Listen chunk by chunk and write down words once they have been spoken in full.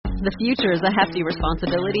The future is a hefty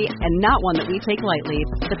responsibility and not one that we take lightly.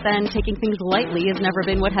 But then taking things lightly has never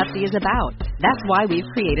been what Hefty is about. That's why we've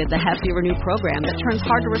created the Hefty Renew program that turns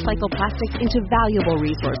hard-to-recycle plastics into valuable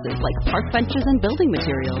resources like park benches and building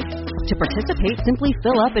materials. To participate, simply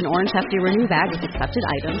fill up an orange Hefty Renew bag with accepted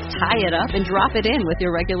items, tie it up, and drop it in with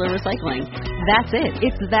your regular recycling. That's it.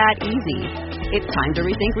 It's that easy. It's time to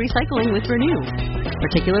rethink recycling with Renew.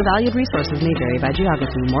 Particular valued resources may vary by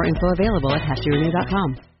geography. More info available at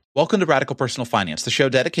heftyrenew.com. Welcome to Radical Personal Finance, the show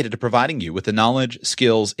dedicated to providing you with the knowledge,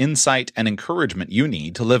 skills, insight, and encouragement you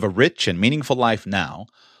need to live a rich and meaningful life now,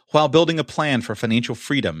 while building a plan for financial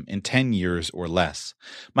freedom in 10 years or less.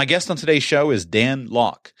 My guest on today's show is Dan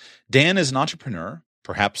Lok. Dan is an entrepreneur,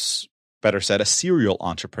 perhaps better said, a serial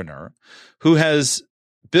entrepreneur, who has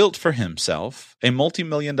built for himself a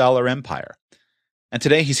multi-million-dollar empire. And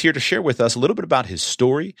today he's here to share with us a little bit about his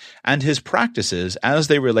story and his practices as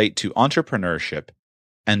they relate to entrepreneurship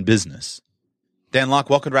and business. Dan Lok,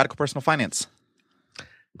 welcome to Radical Personal Finance.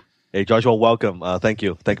 Hey, Joshua, welcome. Thank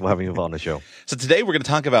you. Thank you for having me on the show. So today we're going to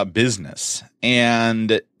talk about business.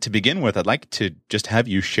 And to begin with, I'd like to just have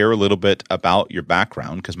you share a little bit about your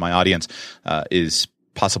background, because my audience is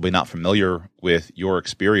possibly not familiar with your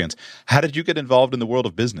experience. How did you get involved in the world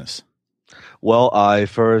of business? Well, I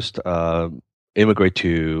first immigrated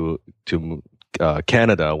to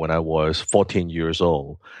Canada when I was 14 years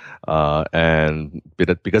old. And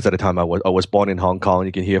because at the time I was born in Hong Kong,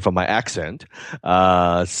 you can hear from my accent.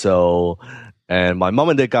 And my mom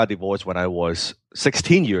and dad got divorced when I was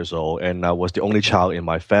 16 years old, and I was the only child in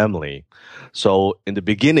my family. So in the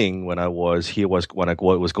beginning, when I was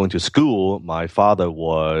going to school, my father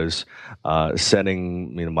was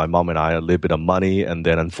sending my mom and I a little bit of money, and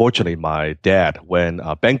then unfortunately my dad went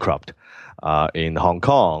bankrupt in Hong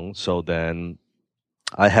Kong. So then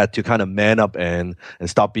I had to kind of man up and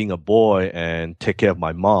stop being a boy and take care of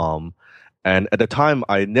my mom. And at the time,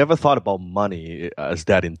 I never thought about money as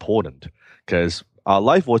that important, because our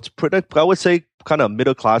life was pretty, I would say, kind of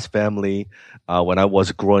middle-class family. When I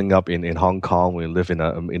was growing up in Hong Kong, we lived in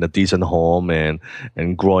a decent home, and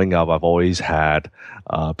growing up, I've always had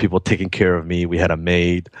people taking care of me. We had a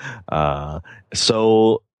maid.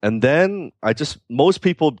 And then most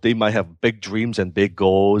people, they might have big dreams and big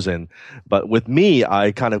goals. But with me,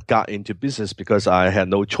 I kind of got into business because I had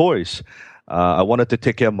no choice. I wanted to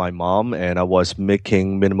take care of my mom, and I was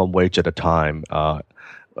making minimum wage at the time,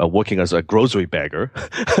 working as a grocery bagger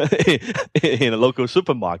in a local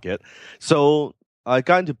supermarket. So I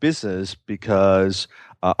got into business because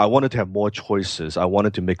I wanted to have more choices. I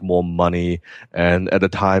wanted to make more money. And at the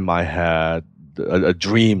time, I had a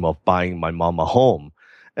dream of buying my mom a home.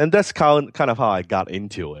 And that's kind of how I got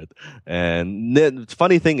into it. And the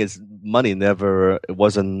funny thing is, money never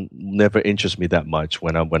interested me that much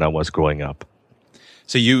when I was growing up.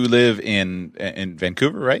 So you live in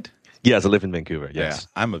Vancouver, right? Yes, I live in Vancouver. Yes,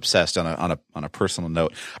 yeah, I'm obsessed on a personal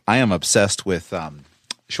note. I am obsessed with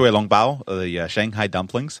Shui Long Bao, the Shanghai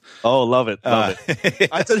dumplings. Oh, love it.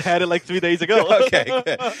 I just had it like 3 days ago. Okay,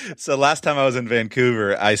 good. So last time I was in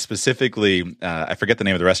Vancouver, I specifically, I forget the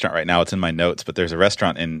name of the restaurant right now. It's in my notes, but there's a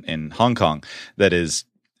restaurant in Hong Kong that is,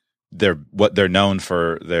 what they're known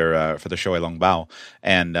for the Shui Long Bao.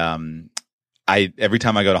 And every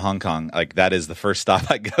time I go to Hong Kong, like, that is the first stop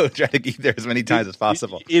I go, try to eat there as many times as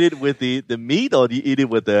possible. You eat it with the meat, or do you eat it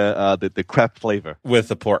with the crab flavor? With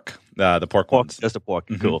the pork. The pork ones. Just the pork.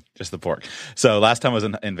 Mm-hmm. Cool. Just the pork. So last time I was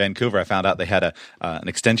in Vancouver, I found out they had an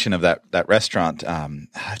extension of that restaurant. I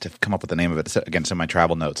have to come up with the name of it. Again, some of my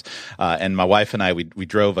travel notes. And my wife and I, we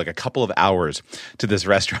drove like a couple of hours to this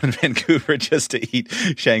restaurant in Vancouver just to eat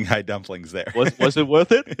Shanghai dumplings there. Was it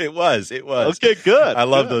worth it? It was. Okay, good. I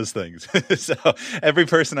love those things. So every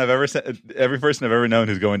person I've ever known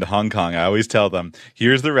who's going to Hong Kong, I always tell them,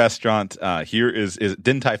 here's the restaurant. Here is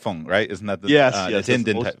Din Tai Fung, right? Isn't that the yes, Din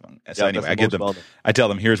Tai Fung? So anyway, I tell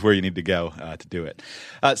them, here's where you need to go to do it.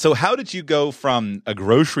 So how did you go from a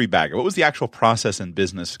grocery bagger? What was the actual process in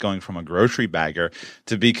business going from a grocery bagger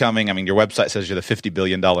to becoming, your website says you're the $50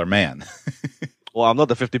 billion man. Well, I'm not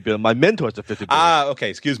the 50 billion. My mentor is the 50 billion. Okay.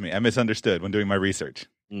 Excuse me. I misunderstood when doing my research.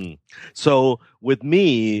 So with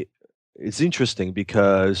me, it's interesting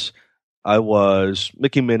because I was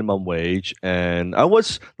making minimum wage, and I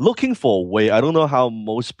was looking for a way. I don't know how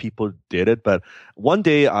most people did it, but one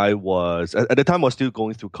day at the time I was still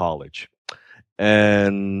going through college,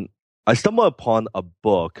 and I stumbled upon a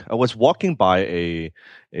book. I was walking by a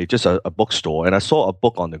bookstore, and I saw a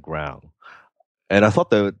book on the ground. And I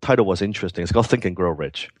thought the title was interesting. It's called Think and Grow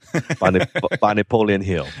Rich by Napoleon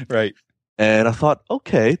Hill. Right. And I thought,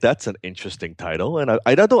 okay, that's an interesting title. And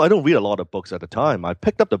I don't read a lot of books at the time. I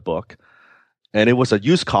picked up the book, and it was a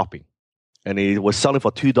used copy, and it was selling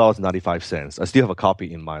for $2.95. I still have a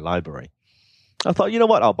copy in my library. I thought, you know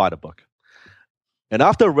what? I'll buy the book. And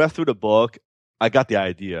after I read through the book, I got the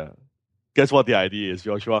idea. Guess what the idea is,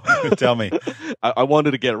 Joshua? Tell me. I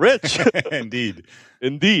wanted to get rich. Indeed.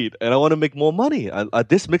 And I want to make more money.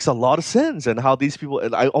 This makes a lot of sense. And how these people,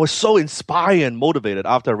 and I was so inspired and motivated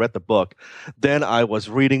after I read the book. Then I was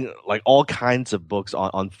reading like all kinds of books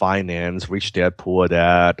on finance, Rich Dad, Poor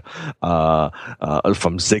Dad,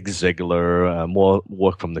 from Zig Ziglar, more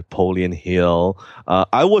work from Napoleon Hill.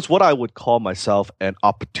 I was what I would call myself an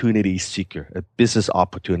opportunity seeker, a business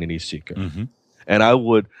opportunity seeker. Mm-hmm. And I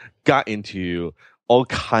would got into all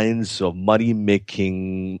kinds of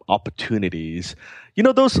money-making opportunities. You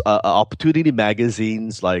know, those opportunity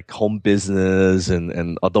magazines like Home Business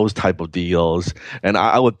and those type of deals. And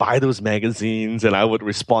I would buy those magazines and I would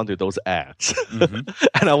respond to those ads. Mm-hmm.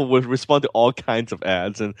 And I would respond to all kinds of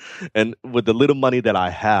ads. And with the little money that I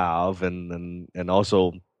have and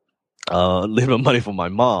also little money from my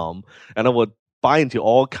mom, and I would buy into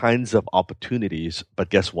all kinds of opportunities. But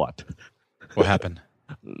guess what? What happened?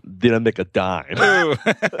 Didn't make a dime. Ooh,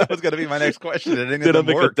 that was going to be my next question. It didn't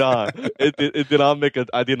make a dime. It did not make a.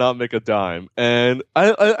 I did not make a dime, and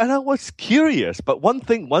I was curious. But one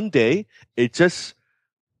day, I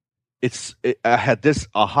had this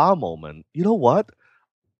aha moment. You know what?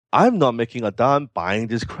 I'm not making a dime buying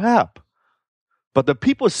this crap, but the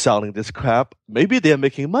people selling this crap, maybe they're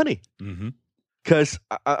making money. Mm-hmm. Because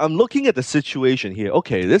I'm looking at the situation here.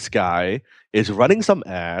 Okay, this guy is running some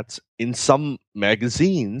ads in some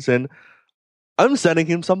magazines, and I'm sending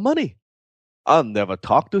him some money. I've never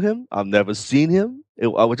talked to him. I've never seen him.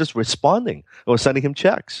 I was just responding. I was sending him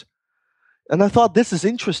checks. And I thought, this is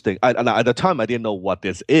interesting. And at the time, I didn't know what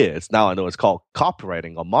this is. Now I know it's called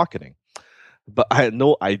copywriting or marketing. But I had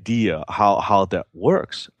no idea how that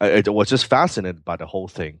works. I was just fascinated by the whole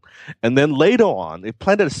thing. And then later on, it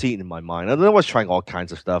planted a seed in my mind. And I was trying all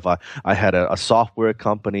kinds of stuff. I had a software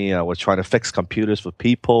company. I was trying to fix computers for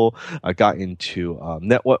people. I got into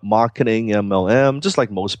network marketing, MLM, just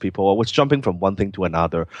like most people. I was jumping from one thing to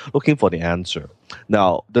another, looking for the answer.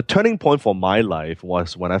 Now, the turning point for my life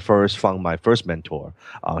was when I first found my first mentor.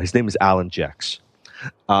 His name is Alan Jacks.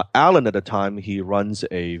 Alan, at the time, he runs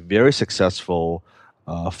a very successful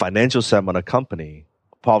financial seminar company,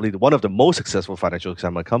 probably one of the most successful financial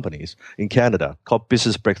seminar companies in Canada, called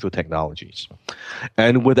Business Breakthrough Technologies.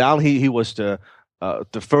 And with Alan, he was the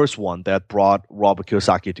first one that brought Robert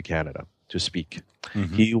Kiyosaki to Canada to speak.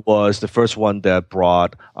 Mm-hmm. He was the first one that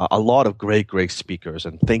brought a lot of great speakers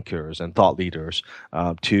and thinkers and thought leaders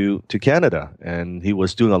to Canada. And he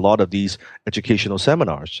was doing a lot of these educational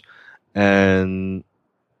seminars. And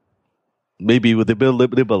maybe with a little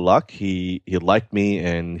bit of luck, he liked me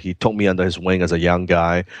and he took me under his wing as a young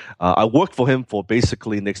guy. I worked for him for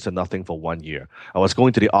basically next to nothing for 1 year. I was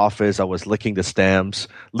going to the office. I was licking the stamps.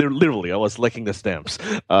 Literally, I was licking the stamps.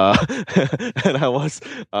 And I was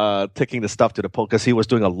taking the stuff to the post because he was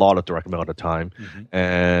doing a lot of direct mail at the time. Mm-hmm.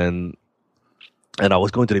 And I was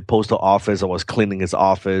going to the postal office. I was cleaning his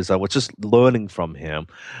office. I was just learning from him.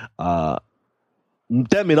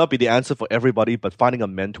 That may not be the answer for everybody, but finding a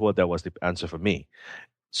mentor, that was the answer for me.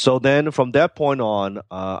 So then from that point on,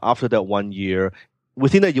 after that 1 year,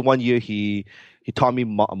 within that 1 year, he taught me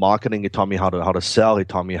marketing. He taught me how to sell. He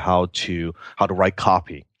taught me how to write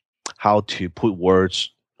copy, how to put words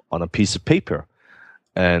on a piece of paper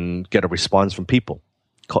and get a response from people.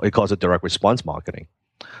 He calls it direct response marketing.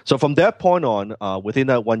 So from that point on, within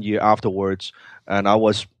that 1 year afterwards, and I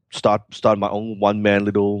was start my own one man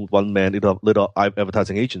little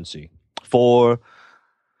advertising agency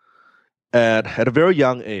at a very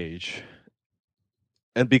young age.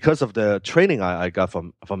 And because of the training I got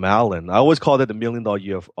from Alan, I always called it the $1 million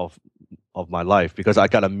year of my life, because I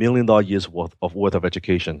got $1 million years worth of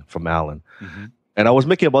education from Alan. Mm-hmm. And I was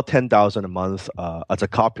making about $10,000 a month as a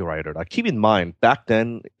copywriter. Now, keep in mind, back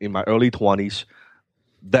then in my early 20s,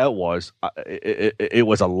 that was it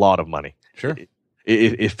was a lot of money. Sure.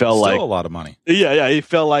 It felt still like a lot of money. Yeah, it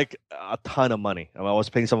felt like a ton of money. I mean, I was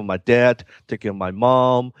paying some of my dad, taking care of my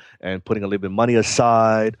mom, and putting a little bit of money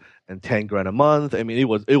aside, and $10,000 a month. I mean, it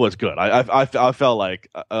was good. I felt like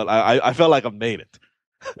I felt like I made it.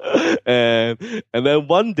 and then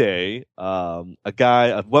one day, a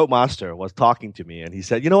webmaster was talking to me, and he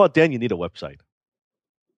said, "You know what, Dan, you need a website."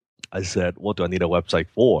 I said, "What do I need a website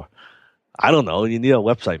for?" I don't know. You need a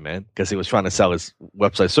website, man, because he was trying to sell his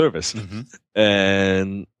website service, mm-hmm.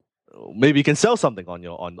 and maybe you can sell something on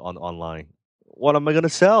your on online. What am I going to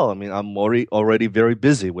sell? I mean, I'm already very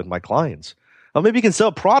busy with my clients. Or maybe you can sell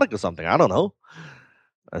a product or something. I don't know.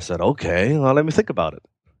 I said, okay, well, let me think about it.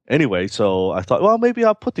 Anyway, so I thought, well, maybe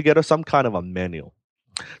I'll put together some kind of a manual.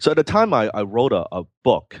 So at the time, I wrote a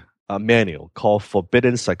book, a manual called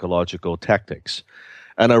Forbidden Psychological Tactics.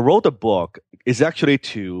 And I wrote the book is actually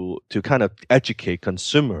to kind of educate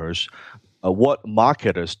consumers what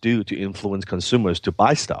marketers do to influence consumers to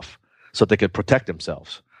buy stuff so they could protect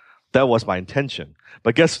themselves. That was my intention.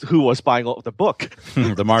 But guess who was buying the book?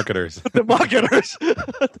 The marketers. The marketers.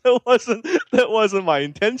 That wasn't my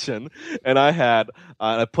intention. And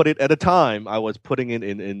I put it at the time. I was putting it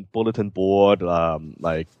in bulletin board,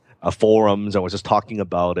 forums. I was just talking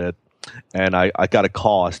about it. And I got a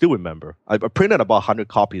call. I still remember. I printed about 100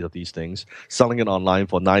 copies of these things, selling it online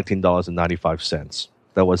for $19.95.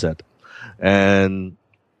 That was it. And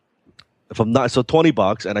so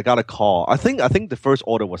 $20, and I got a call. I think the first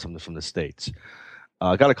order was from the States.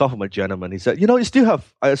 I got a call from a gentleman. He said, you still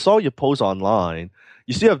have, I saw your post online.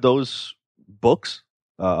 You still have those books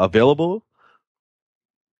available?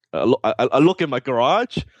 I look in my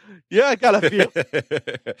garage. Yeah, I got a few.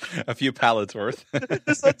 A few pallets worth.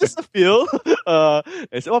 just a few.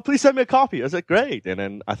 He said, well, please send me a copy. I said, great. And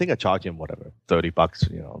then I think I charged him whatever,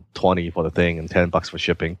 $30, 20 for the thing and $10 for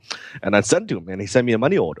shipping. And I sent to him, and he sent me a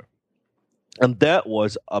money order. And that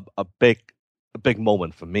was a big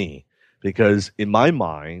moment for me, because in my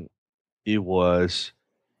mind, it was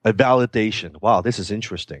a validation. Wow, this is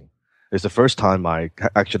interesting. It's the first time I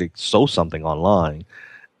actually sold something online,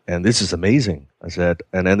 and this is amazing. I said,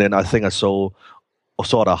 and then I think I sold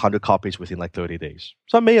 100 copies within like 30 days.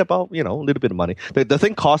 So I made about, a little bit of money. The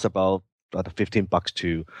thing cost about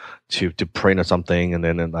 $15 to print or something, and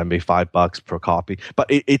then I made $5 per copy. But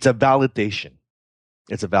it's a validation.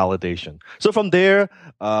 It's a validation. So from there,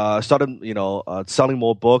 started selling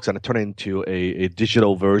more books, and I turned it into a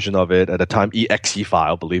digital version of it. At the time, exe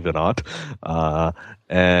file, believe it or not.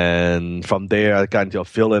 And from there, I got into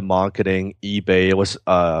affiliate marketing, eBay. I was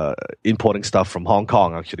importing stuff from Hong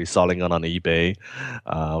Kong, actually selling it on eBay.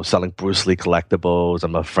 I was selling Bruce Lee collectibles.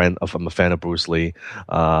 I'm a fan of Bruce Lee.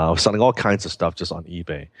 I was selling all kinds of stuff just on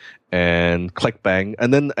eBay and ClickBank.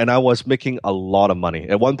 And I was making a lot of money.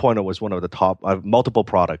 At one point, I was one of the top. I have multiple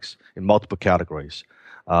products in multiple categories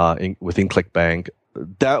within ClickBank.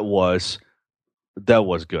 That was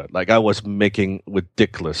good. Like, I was making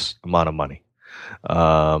ridiculous amount of money.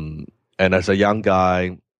 And as a young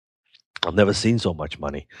guy, I've never seen so much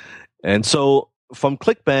money. And so from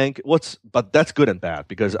ClickBank, but that's good and bad,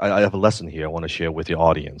 because I have a lesson here I want to share with your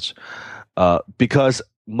audience. Because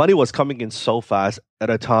money was coming in so fast at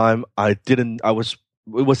a time, it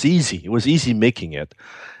was easy. It was easy making it.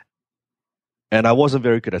 And I wasn't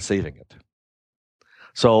very good at saving it.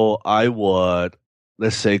 So I would,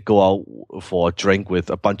 let's say, go out for a drink with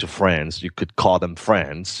a bunch of friends. You could call them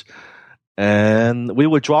friends. And we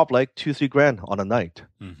would drop like $2-3 grand on a night.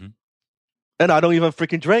 Mm-hmm. And I don't even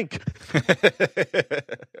freaking drink.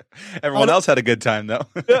 Everyone else had a good time, though.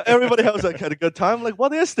 Yeah, everybody else had a good time. Like,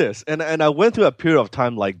 what is this? And I went through a period of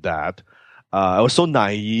time like that. I was so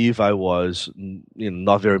naive. I was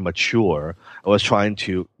not very mature. I was trying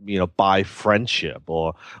to buy friendship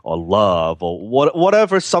or love or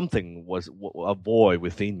whatever something was a void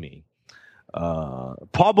within me.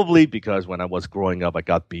 Probably because when I was growing up, I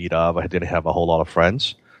got beat up. I didn't have a whole lot of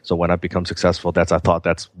friends. So when I become successful, I thought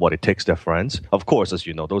that's what it takes to have friends. Of course, as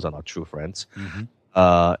you know, those are not true friends.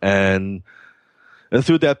 Mm-hmm. And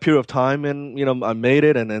through that period of time, and I made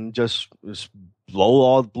it, and then just blew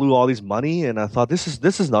all this money, and I thought this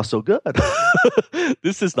is not so good.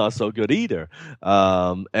 This is not so good either.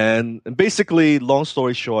 And basically, long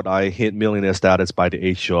story short, I hit millionaire status by the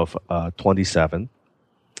age of 27.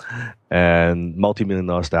 And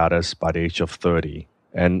multi-millionaire status by the age of 30.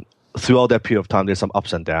 And throughout that period of time, there's some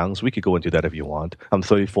ups and downs. We could go into that if you want. I'm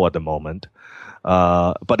 34 at the moment.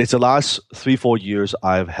 But it's the last 3-4 years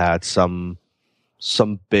I've had some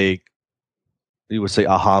big, you would say,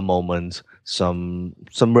 aha moments, some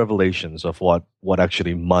revelations of what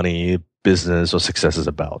actually money, business, or success is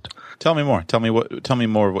about. Tell me more. Tell me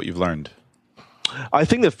more of what you've learned. I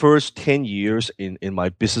think the first 10 years in my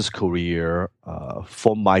business career,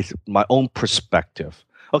 from my own perspective.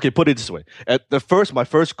 Okay, put it this way. My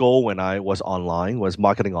first goal when I was online, was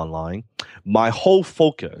marketing online. My whole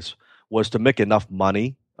focus was to make enough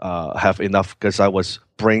money, have enough, because I was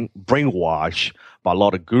brainwashed by a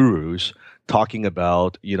lot of gurus talking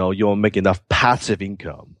about, you'll make enough passive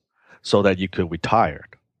income so that you could retire,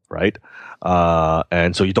 right?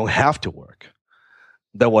 And so you don't have to work.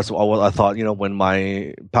 That was what I thought, when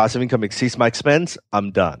my passive income exceeds my expense,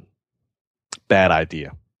 I'm done. Bad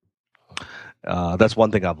idea. That's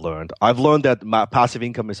one thing I've learned. I've learned that my passive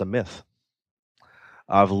income is a myth.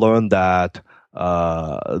 I've learned that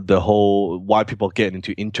the whole why people get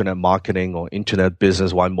into internet marketing or internet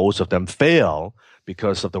business, why most of them fail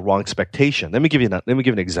because of the wrong expectation. Let me give you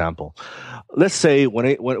an example. Let's say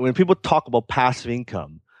when people talk about passive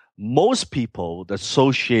income, most people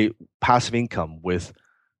associate passive income with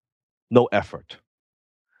no effort.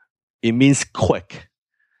 It means quick.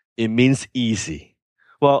 It means easy.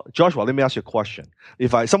 Well, Joshua, let me ask you a question.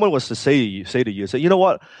 If someone was to say to you, you know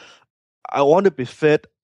what? I want to be fit.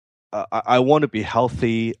 I want to be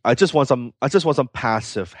healthy. I just want some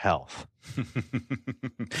passive health.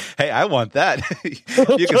 Hey, I want that.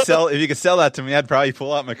 If you could sell that to me, I'd probably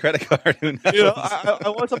pull out my credit card. Who knows? I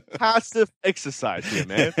want some passive exercise here,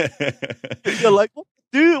 man. You're like,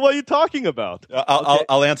 dude, what are you talking about?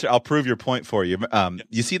 I'll answer. I'll prove your point for you.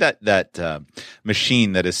 You see that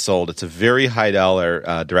machine that is sold? It's a very high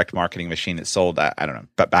dollar direct marketing machine. It's sold, I don't know,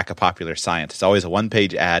 but back of Popular Science. It's always a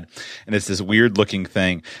 1-page ad, and it's this weird looking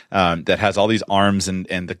thing that has all these arms, and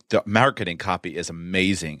the marketing copy is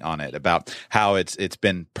amazing on it about how it's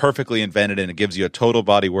been perfectly invented, and it gives you a total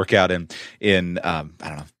body workout in I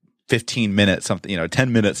don't know, 15 minutes,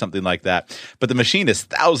 10 minutes, something like that. But the machine is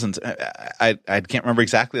thousands. I can't remember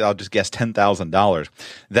exactly. I'll just guess $10,000.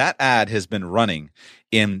 That ad has been running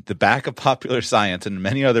in the back of Popular Science and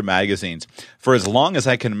many other magazines for as long as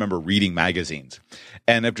I can remember reading magazines.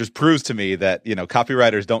 And it just proves to me that,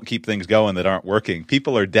 copywriters don't keep things going that aren't working.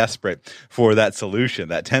 People are desperate for that solution,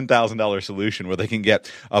 that $10,000 solution where they can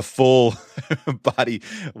get a full body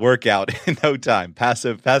workout in no time,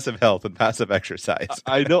 passive health and passive exercise.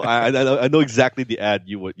 I know exactly the ad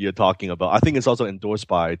you're talking about. I think it's also endorsed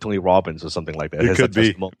by Tony Robbins or something like that. It could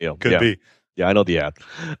be. Could be. Yeah, I know the ad.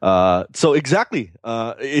 So exactly.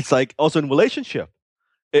 It's like also in relationship.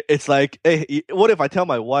 It's like, hey, what if I tell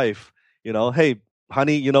my wife, hey,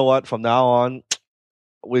 honey, you know what? From now on,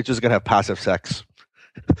 we're just gonna have passive sex.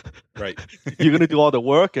 Right. You're gonna do all the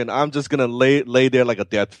work, and I'm just gonna lay there like a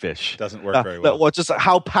dead fish. Doesn't work very well. Well, just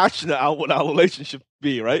how passionate would our relationship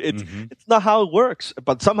be, right? It's not how it works.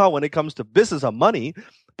 But somehow, when it comes to business or money,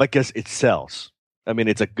 because it sells. I mean,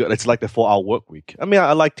 it's like the 4-hour work week. I mean,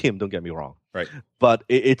 I like Tim. Don't get me wrong. Right. But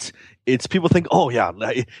it's people think, oh yeah,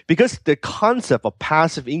 because the concept of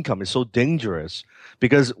passive income is so dangerous.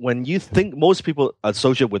 Because when you think, most people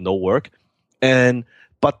associate with no work,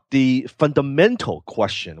 but the fundamental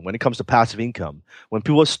question when it comes to passive income, when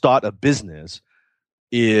people start a business,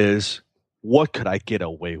 is what could I get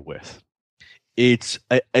away with? It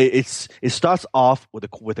starts off with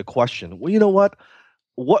a question. Well, you know what?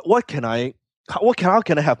 How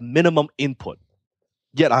can I have minimum input,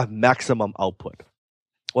 yet I have maximum output?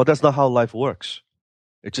 Well, that's not how life works.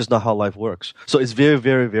 It's just not how life works. So it's very,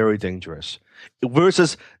 very, very dangerous.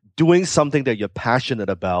 Versus doing something that you're passionate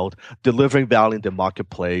about, delivering value in the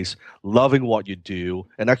marketplace, loving what you do,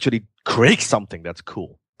 and actually create something that's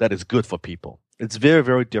cool, that is good for people. It's very,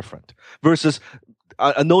 very different. Versus,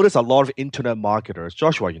 I notice a lot of internet marketers,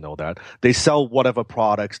 Joshua, you know that, they sell whatever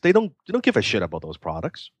products. They don't give a shit about those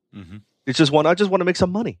products. Mm-hmm. It's just I just want to make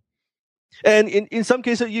some money. And in some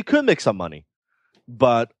cases, you could make some money,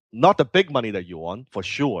 but not the big money that you want, for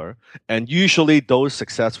sure. And usually those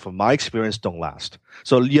success, from my experience, don't last.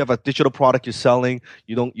 So you have a digital product you're selling,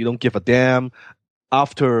 you don't give a damn.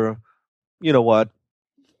 After,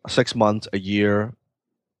 6 months, a year,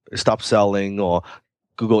 it stops selling, or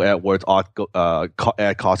Google AdWords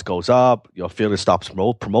ad cost goes up, your affiliate stops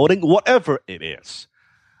promoting, whatever it is.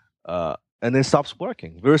 And then stops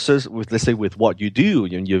working. Versus with what you do,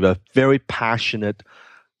 you're very passionate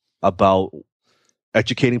about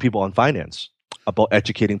educating people on finance, about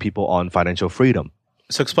educating people on financial freedom.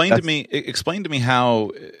 So explain to me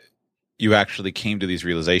how you actually came to these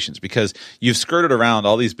realizations, because you've skirted around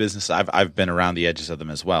all these businesses. I've been around the edges of them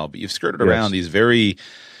as well, but you've skirted around these very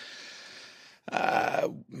let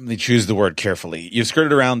me choose the word carefully. You've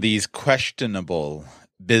skirted around these questionable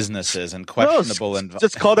businesses and questionable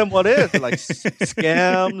just call them what is, like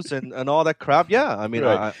scams and all that crap. Yeah, I mean,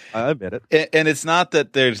 right. I admit it. And it's not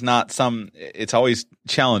that there's not some. It's always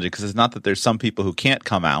challenging, because it's not that there's some people who can't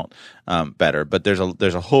come out better, but there's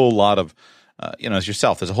a whole lot of as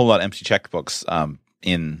yourself. There's a whole lot of empty checkbooks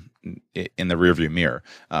in the rearview mirror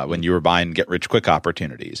when you were buying get rich quick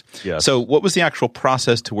opportunities. Yes. So what was the actual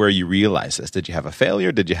process to where you realized this? Did you have a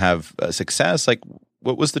failure? Did you have success? Like,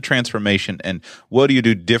 what was the transformation, and what do you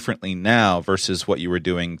do differently now versus what you were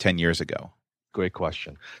doing 10 years ago? Great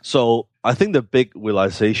question. So I think the big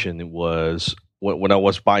realization was when I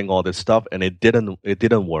was buying all this stuff and it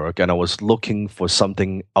didn't work, and I was looking for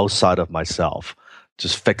something outside of myself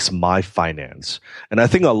just fix my finance. And I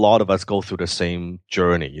think a lot of us go through the same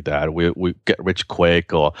journey that we get rich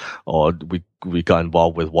quick or we got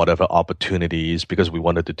involved with whatever opportunities because we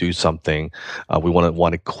wanted to do something. We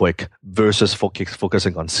want it quick versus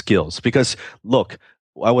focusing on skills. Because look,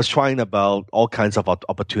 I was trying about all kinds of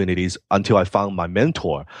opportunities until I found my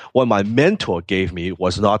mentor. What my mentor gave me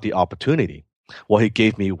was not the opportunity. What he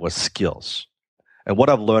gave me was skills. And what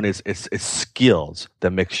I've learned is it's skills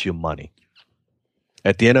that makes you money.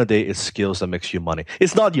 At the end of the day, it's skills that makes you money.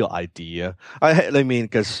 It's not your idea. I mean,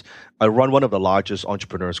 because I run one of the largest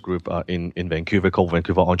entrepreneurs group in Vancouver called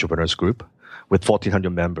Vancouver Entrepreneurs Group with 1,400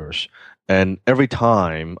 members. And every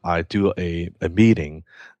time I do a meeting,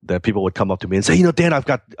 that people would come up to me and say, Dan, I've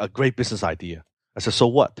got a great business idea. I said, so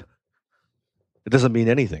what? It doesn't mean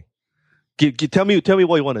anything. Tell me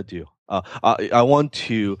what you want to do. I want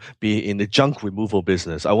to be in the junk removal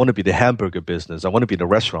business. I want to be the hamburger business. I want to be in the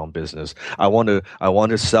restaurant business. I want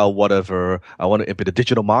to sell whatever. I want to be the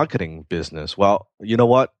digital marketing business. Well, you know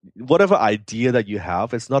what? Whatever idea that you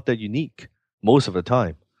have, it's not that unique most of the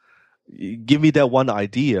time. Give me that one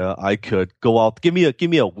idea. I could go out. Give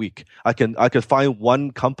me a week. I could find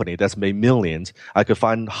one company that's made millions. I could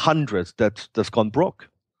find hundreds that's gone broke.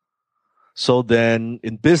 So then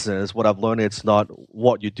in business, what I've learned, it's not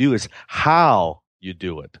what you do, it's how you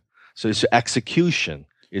do it. So it's your execution,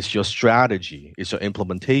 it's your strategy, it's your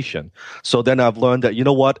implementation. So then I've learned that, you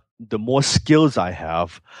know what, the more skills I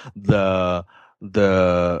have, the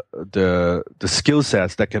skill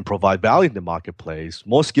sets that can provide value in the marketplace,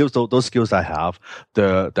 more skills, those skills I have,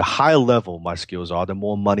 the higher level my skills are, the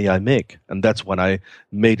more money I make. And that's when I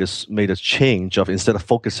made a change of, instead of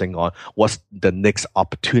focusing on what's the next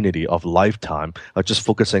opportunity of lifetime, just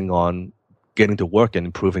focusing on getting to work and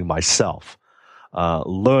improving myself.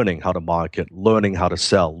 Learning how to market, learning how to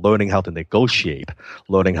sell, learning how to negotiate,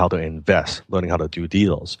 learning how to invest, learning how to do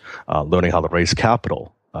deals, learning how to raise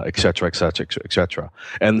capital, et cetera, et cetera, et cetera.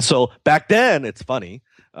 And so back then, it's funny,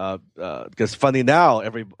 because funny now,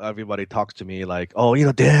 everybody talks to me like, oh,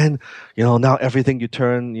 Dan, now everything you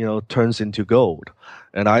turn, turns into gold.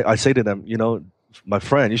 And I say to them, my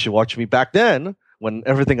friend, you should watch me back then when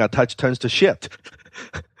everything I touch turns to shit.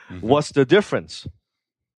 Mm-hmm. What's the difference?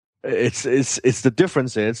 It's the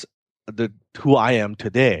difference is who I am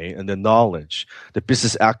today and the knowledge, the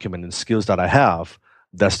business acumen and skills that I have.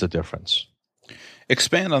 That's the difference.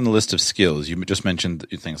 Expand on the list of skills. You just mentioned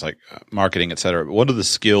things like marketing, et cetera. What are the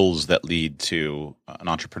skills that lead to an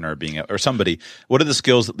entrepreneur what are the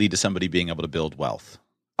skills that lead to somebody being able to build wealth?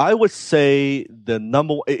 I would say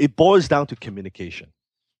it boils down to communication.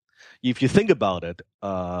 If you think about it,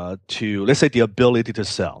 let's say the ability to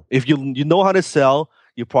sell. If you know how to sell,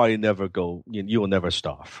 you probably you will never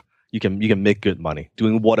starve. You can make good money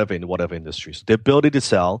doing whatever in whatever industries. The ability to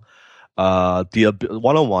sell, the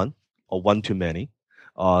one-on-one or one-to-many,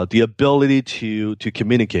 the ability to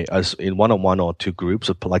communicate as in one-on-one or two groups,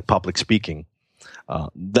 like public speaking.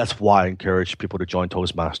 That's why I encourage people to join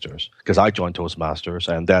Toastmasters, because I joined Toastmasters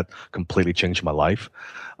and that completely changed my life.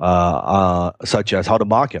 Such as how to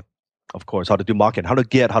market, of course, how to do marketing, how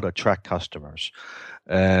to attract customers,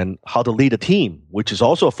 and how to lead a team, which is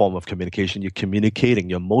also a form of communication. You're communicating,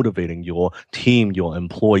 you're motivating your team, your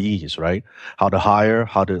employees, right? How to hire,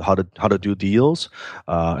 how to do deals,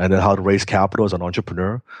 and then how to raise capital as an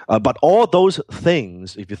entrepreneur. But all those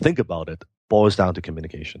things, if you think about it, boils down to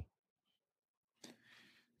communication.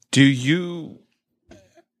 Did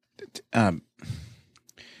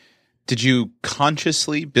you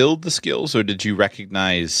consciously build the skills, or did you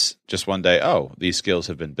recognize just one day, oh, these skills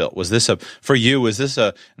have been built? Was this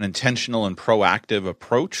an intentional and proactive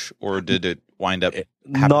approach, or did it wind up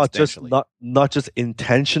not just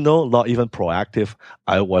intentional, not even proactive?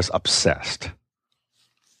 I was obsessed.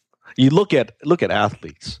 You look at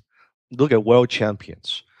athletes, look at world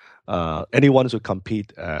champions, anyone who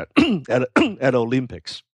compete at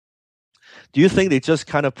Olympics. Do you think they just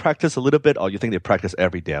kind of practice a little bit, or you think they practice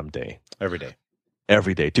every damn day? Every day.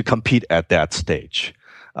 Every day to compete at that stage,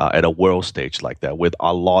 at a world stage like that, with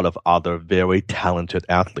a lot of other very talented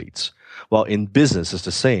athletes. Well, in business, it's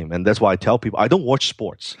the same. And that's why I tell people, I don't watch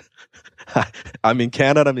sports. I'm in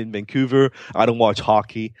Canada, I'm in Vancouver. I don't watch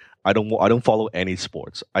hockey. I don't follow any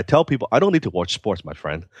sports. I tell people, I don't need to watch sports, my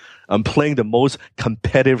friend. I'm playing the most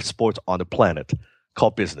competitive sport on the planet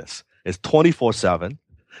called business. It's 24/7.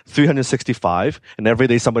 365, and every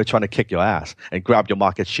day somebody trying to kick your ass and grab your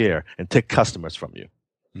market share and take customers from you.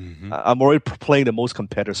 Mm-hmm. I'm already playing the most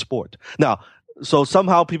competitive sport. Now, so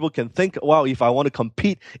somehow people can think, well, if I want to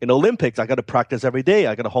compete in Olympics, I got to practice every day.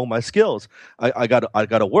 I got to hone my skills. I got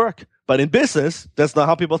to work. But in business, that's not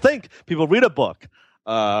how people think. People read a book.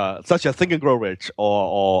 such as Think and Grow Rich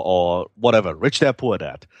or whatever, Rich Dad Poor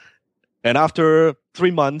Dad. And after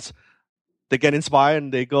 3 months, they get inspired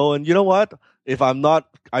and they go, and you know what? If I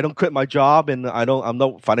don't quit my job and I'm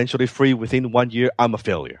not financially free within 1 year, I'm a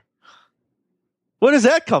failure. Where does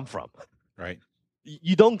that come from? Right.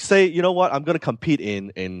 You don't say, you know what? I'm going to compete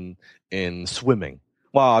in swimming.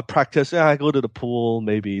 Well, I practice. I go to the pool,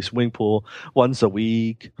 maybe swimming pool once a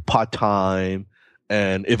week, part time.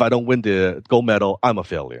 And if I don't win the gold medal, I'm a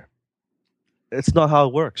failure. It's not how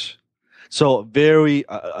it works. So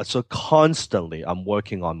so constantly, I'm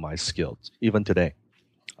working on my skills, even today.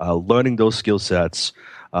 Learning those skill sets,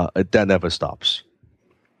 that never stops.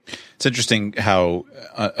 It's interesting how,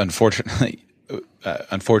 unfortunately,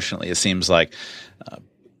 it seems like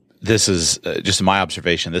this is just my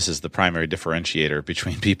observation. This is the primary differentiator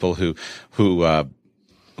between people who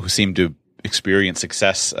seem to experience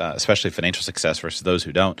success, especially financial success, versus those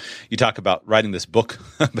who don't. You talk about writing this book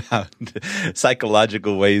about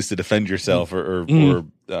psychological ways to defend yourself, or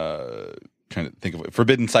trying to think of it,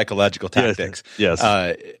 forbidden psychological tactics. Yes.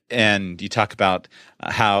 And you talk about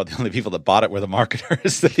how the only people that bought it were the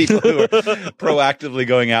marketers, the people who are proactively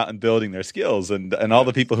going out and building their skills, and all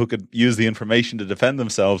the people who could use the information to defend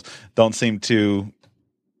themselves don't seem to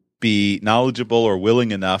be knowledgeable or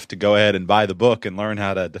willing enough to go ahead and buy the book and learn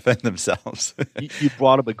how to defend themselves. You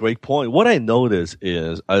brought up a great point. What I notice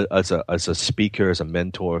is, as a speaker, as a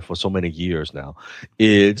mentor for so many years now,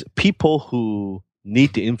 is people who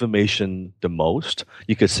need the information the most.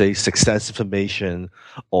 You could say success information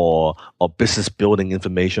or business building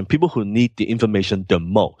information. People who need the information the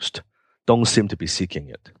most don't seem to be seeking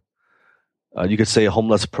it. You could say a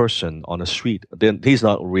homeless person on the street, then he's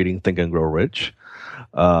not reading Think and Grow Rich.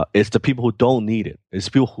 It's the people who don't need it. It's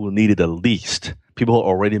people who need it the least. People who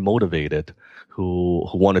are already motivated, who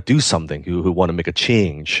want to do something, who want to make a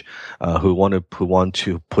change, who want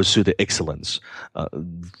to pursue the excellence.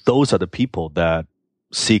 Those are the people that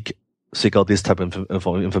seek out this type of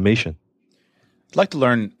information. I'd like to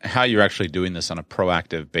learn how you're actually doing this on a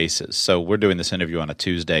proactive basis. So we're doing this interview on a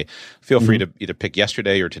Tuesday. Feel free to either pick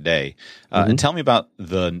yesterday or today. And tell me about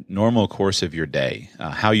the normal course of your day,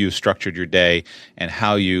 how you structured your day, and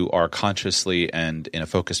how you are consciously and in a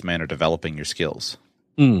focused manner developing your skills.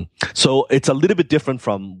 So it's a little bit different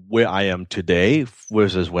from where I am today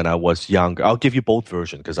versus when I was younger. I'll give you both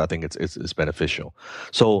versions because I think it's beneficial.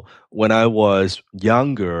 So when I was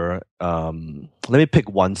younger, let me pick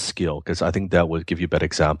one skill because I think that would give you a better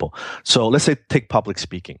example. So let's say take public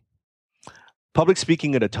speaking. Public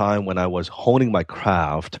speaking at a time when I was honing my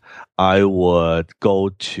craft, I would go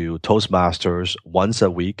to Toastmasters once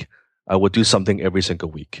a week. I would do something every single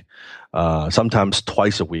week, sometimes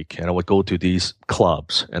twice a week, and I would go to these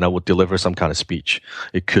clubs and I would deliver some kind of speech.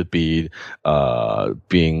 It could be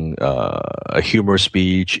being a humor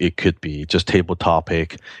speech. It could be just table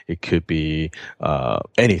topic. It could be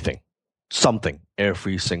anything, something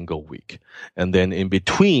every single week. And then in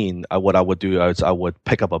between, what I would do is I would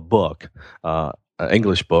pick up a book, an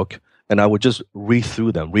English book, and I would just read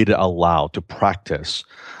through them, read it out loud to practice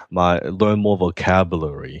learn more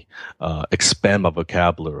vocabulary, expand my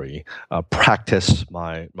vocabulary, practice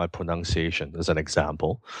my pronunciation as an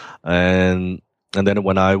example. And then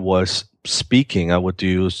when I was speaking, I would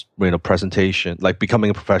do presentation, like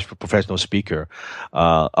becoming a professional speaker,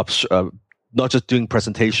 not just doing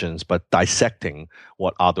presentations, but dissecting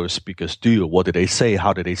what other speakers do. What did they say?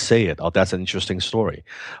 How did they say it? Oh, that's an interesting story.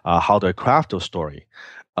 How do I craft those story?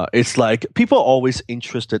 It's like people are always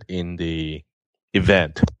interested in the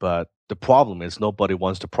event, but the problem is nobody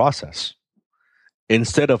wants to process.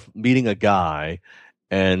 Instead of meeting a guy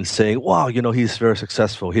and saying, wow, he's very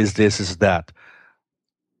successful, he's this, he's that,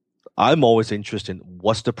 I'm always interested in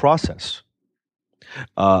what's the process.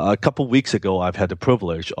 A couple of weeks ago, I've had the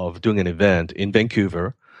privilege of doing an event in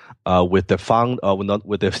Vancouver with the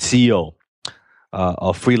CEO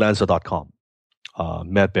of Freelancer.com,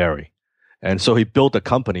 Matt Barry. And so he built a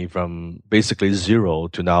company from basically zero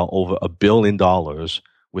to now over $1 billion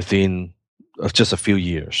within just a few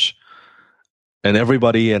years. And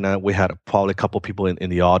everybody, and we had probably a couple people in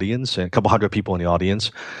the audience, and a couple hundred people in the audience,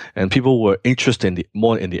 and people were interested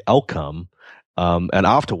more in the outcome. And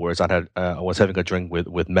afterwards, I was having a drink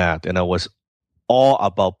with Matt, and I was all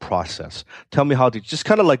about process. Tell me just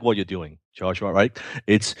kind of like what you're doing, Joshua, right?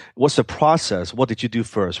 What's the process? What did you do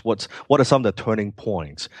first? What are some of the turning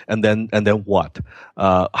points? And then what?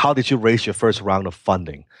 How did you raise your first round of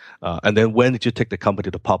funding? And then when did you take the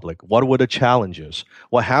company to public? What were the challenges?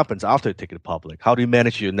 What happens after you take it public? How do you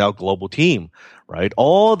manage your now global team, right?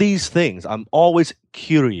 All these things, I'm always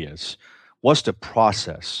curious. What's the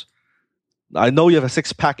process? I know you have a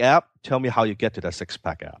 6-pack app. Tell me how you get to that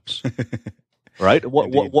 6-pack apps, right?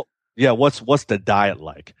 What's the diet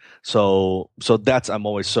like? So that's I'm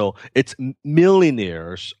always so it's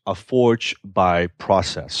millionaires are forged by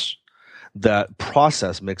process. That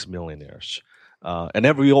process makes millionaires,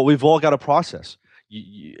 and we've all got a process.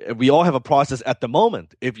 We all have a process at the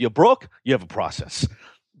moment. If you're broke, you have a process.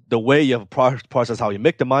 The way you have a process, how you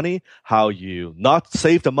make the money, how you not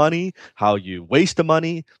save the money, how you waste the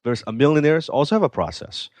money. There's millionaires also have a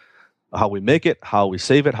process. How we make it, how we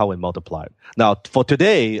save it, how we multiply it. Now, for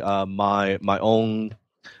today, my own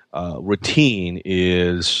routine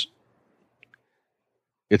is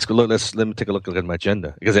let me take a look at my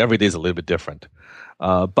agenda because every day is a little bit different.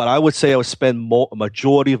 But I would say I would spend a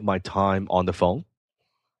majority of my time on the phone.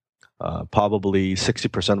 Probably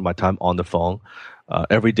 60% of my time on the phone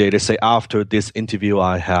every day. They say after this interview,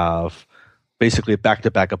 I have basically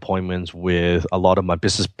back-to-back appointments with a lot of my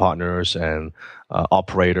business partners and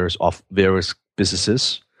operators of various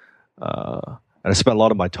businesses. And I spend a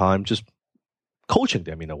lot of my time just coaching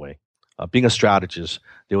them in a way. Being a strategist,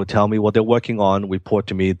 they would tell me what they're working on, report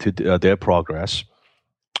to me to their progress,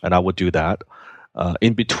 and I would do that.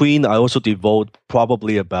 In between, I also devote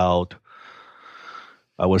probably about,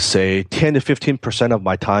 I would say, 10 to 15% of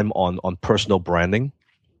my time on personal branding,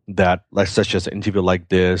 such as an interview like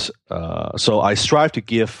this. So I strive to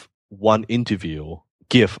give one interview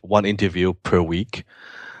per week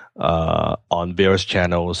on various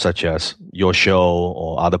channels such as your show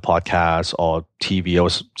or other podcasts or TV. I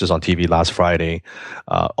was just on TV last Friday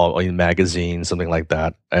or in magazines, something like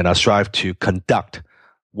that. And I strive to conduct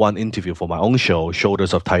one interview for my own show,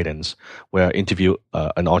 Shoulders of Titans, where I interview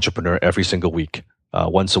an entrepreneur every single week.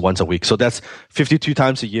 Once a week. So that's 52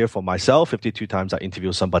 times a year for myself, 52 times I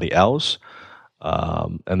interview somebody else.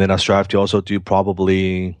 And then I strive to also do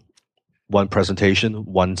probably one presentation,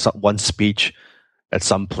 one speech at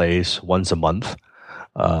some place once a month.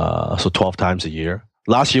 So 12 times a year.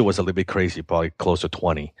 Last year was a little bit crazy, probably close to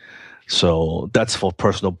 20. So that's for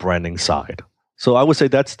personal branding side. So I would say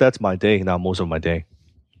that's my day now, most of my day.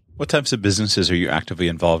 What types of businesses are you actively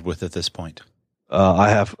involved with at this point? I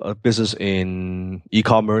have a business in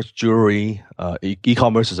e-commerce, jewelry.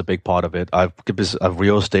 E-commerce is a big part of it. I have a business of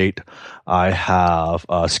real estate. I have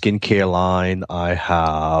a skincare line. I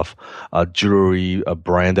have a jewelry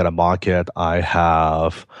brand that I market. I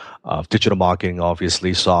have digital marketing,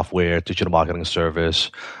 obviously, software, digital marketing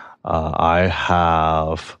service. I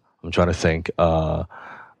have, I'm trying to think,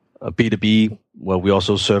 B2B, where we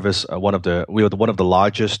also service we are one of the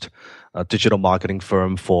largest digital marketing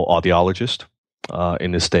firm for audiologists.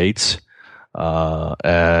 In the States,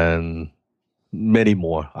 and many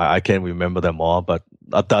more. I can't remember them all, but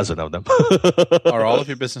a dozen of them. Are all of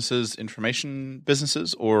your businesses information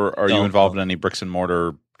businesses, or are you involved in any bricks and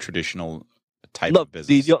mortar traditional type of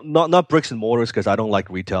business? Not bricks and mortars, because I don't like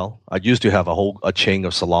retail. I used to have a chain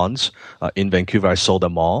of salons in Vancouver. I sold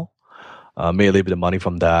them all, made a little bit of money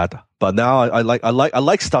from that. But now I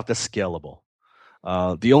like stuff that's scalable.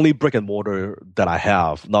 The only brick and mortar that I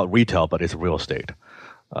have, not retail, but it's real estate.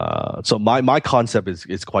 So my concept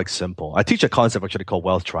is quite simple. I teach a concept actually called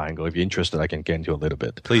Wealth Triangle. If you're interested, I can get into a little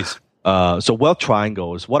bit. Please. So Wealth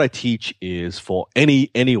Triangles, what I teach is for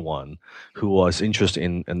anyone who was interested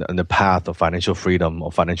in the path of financial freedom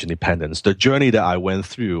or financial independence, the journey that I went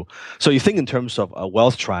through. So you think in terms of a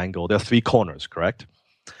Wealth Triangle, there are 3 corners, correct?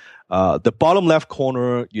 The bottom left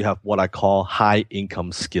corner, you have what I call high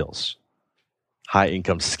income skills. High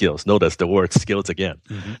income skills. Notice the word skills again.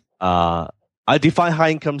 Mm-hmm. I define high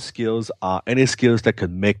income skills are any skills that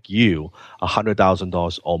could make you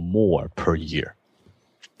 $100,000 or more per year.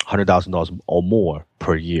 $100,000 or more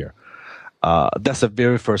per year. That's the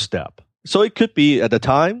very first step. So it could be at the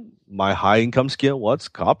time, my high income skill was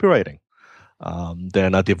copywriting.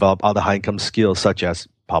 Then I developed other high income skills such as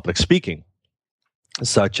public speaking,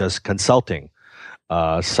 such as consulting,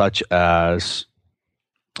 such as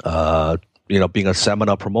being a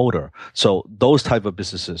seminar promoter. So those type of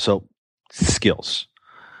businesses. So skills.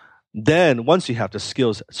 Then once you have the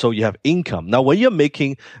skills, so you have income. Now, when you're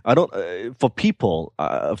making, for people,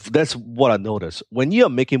 that's what I noticed. When you're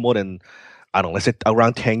making more than, let's say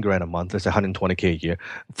around 10 grand a month, let's say 120K a year.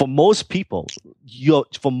 For most people,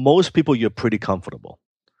 you're pretty comfortable.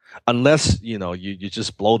 Unless, you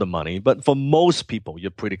just blow the money. But for most people,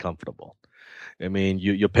 you're pretty comfortable. I mean,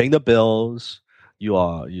 you're paying the bills.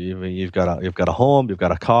 You've got a home, you've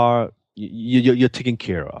got a car, you're taken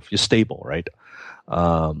care of, you're stable, right?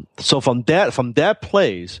 So from that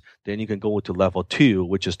place, then you can go to level 2,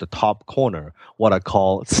 which is the top corner, what I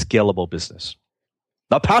call scalable business.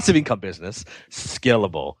 Not passive income business,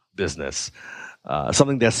 scalable business.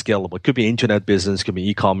 something that's scalable. It could be internet business, could be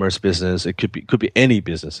e-commerce business, it could be any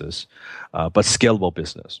businesses, but scalable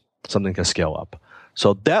business, something can scale up.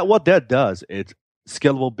 So what that does is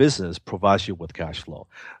scalable business provides you with cash flow.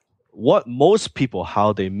 What most people,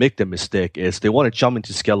 how they make the mistake is they want to jump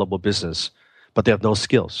into scalable business, but they have no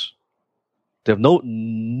skills. They have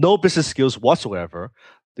no business skills whatsoever.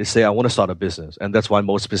 They say, I want to start a business. And that's why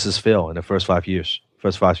most businesses fail in the first 5 years.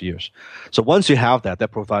 So once you have that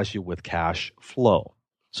provides you with cash flow.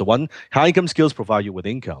 So high income skills provide you with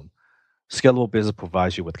income. Scalable business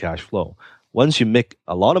provides you with cash flow. Once you make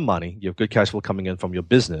a lot of money, you have good cash flow coming in from your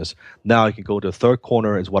business. Now you can go to the third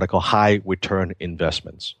corner is what I call high return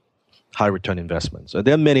investments. And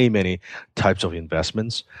there are many, many types of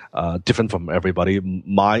investments, different from everybody.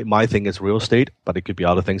 My thing is real estate, but it could be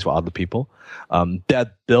other things for other people.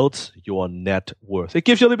 That builds your net worth. It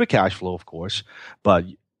gives you a little bit of cash flow, of course, but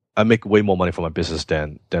I make way more money from my business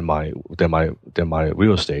than my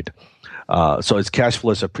real estate. So it's cash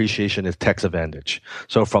flow, it's appreciation, it's tax advantage.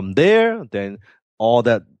 So from there, then all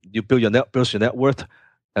that you builds your net worth.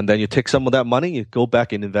 And then you take some of that money, you go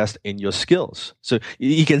back and invest in your skills. So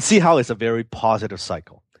you can see how it's a very positive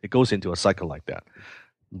cycle. It goes into a cycle like that.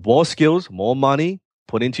 More skills, more money,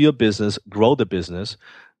 put into your business, grow the business,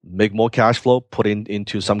 make more cash flow, put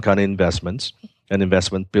into some kind of investments. And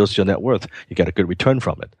investment builds your net worth. You get a good return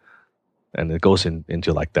from it. And it goes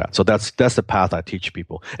into like that. So that's the path I teach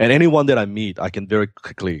people. And anyone that I meet, I can very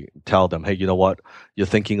quickly tell them, hey, you know what? You're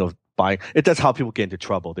thinking of buying. That's how people get into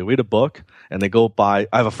trouble. They read a book and they go buy.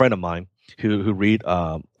 I have a friend of mine who read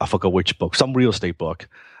I forgot which book, some real estate book.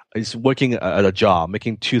 He's working at a job,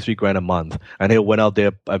 making $2-3 grand a month, and he went out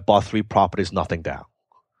there, I bought 3 properties, nothing down.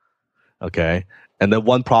 Okay, and then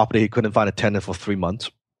one property he couldn't find a tenant for 3 months.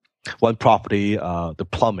 One property, the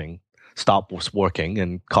plumbing stopped working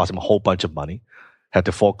and cost him a whole bunch of money. Had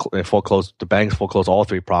to foreclose. The banks foreclosed all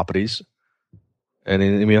 3 properties. And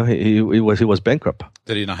he was bankrupt.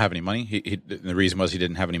 Did he not have any money? The reason was he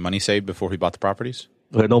didn't have any money saved before he bought the properties?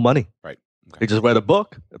 He had no money. Right. Okay. He just read a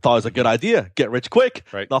book. Thought it was a good idea. Get rich quick.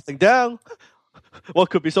 Right. Nothing down.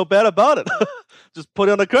 What could be so bad about it? Just put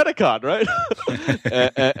it on a credit card, right?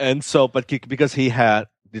 and so, but because he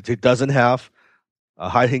doesn't have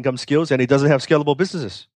high income skills and he doesn't have scalable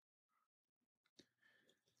businesses.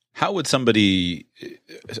 How would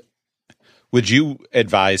you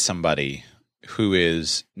advise somebody who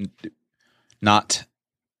is not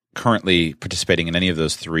currently participating in any of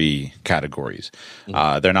those 3 categories?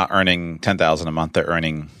 They're not earning $10,000 a month. They're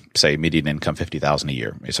earning, say, median income $50,000 a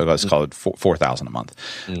year. So let's call it $4,000 a month.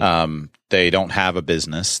 They don't have a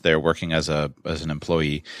business. They're working as an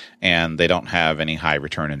employee, and they don't have any high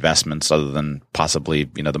return investments other than possibly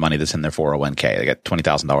the money that's in their 401k. They got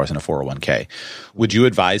 $20,000 in a 401k. Would you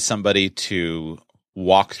advise somebody to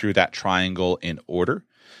walk through that triangle in order?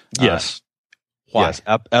 Yes. Why? Yes,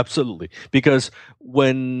 absolutely. Because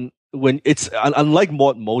when it's unlike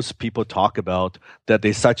what most people talk about, that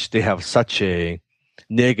they have such a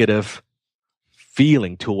negative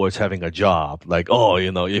feeling towards having a job, like,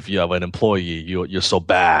 if you have an employee, you're so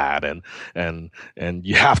bad, and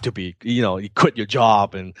you have to be, you quit your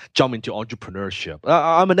job and jump into entrepreneurship.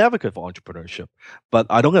 I'm an advocate for entrepreneurship, but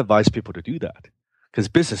I don't advise people to do that because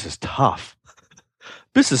business is tough.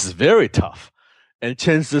 Business is very tough. And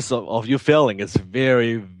chances of you failing is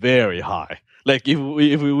very, very high. Like if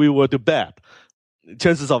we were to bet,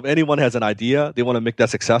 chances of anyone has an idea, they want to make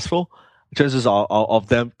that successful, chances of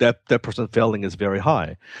them that person failing is very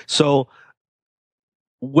high. So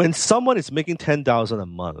when someone is making $10,000 a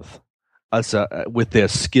month with their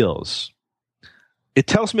skills, it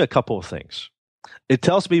tells me a couple of things. It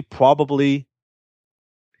tells me probably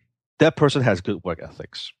that person has good work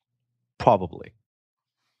ethics. Probably.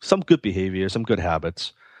 Some good behavior, some good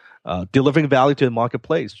habits, delivering value to the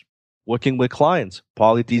marketplace, working with clients,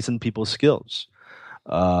 probably decent people skills,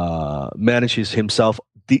 manages himself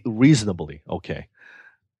reasonably. Okay,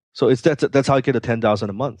 so that's how you get a $10,000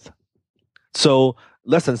 a month. So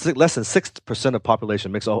less than 6% of the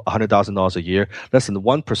population makes $100,000 a year. Less than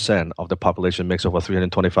 1% of the population makes over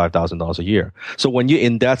 $325,000 a year. So when you're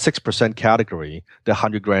in that 6% category, the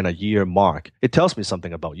 $100,000 a year mark, it tells me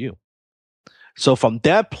something about you. So from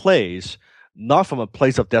that place, not from a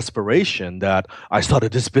place of desperation that I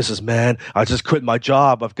started this business, man, I just quit my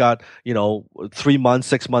job. I've got, 3 months,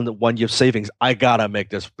 6 months, 1 year savings. I gotta make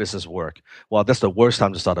this business work. Well, that's the worst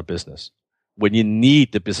time to start a business. When you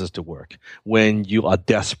need the business to work, when you are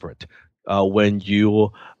desperate, when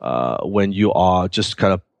you are just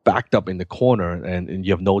kind of backed up in the corner and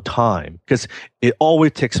you have no time, because it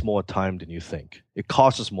always takes more time than you think. It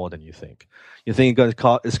costs more than you think. You think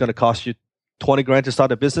it's going to cost you 20 grand to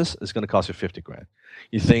start a business, it's going to cost you 50 grand.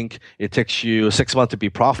 You think it takes you 6 months to be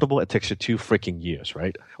profitable, it takes you 2 freaking years,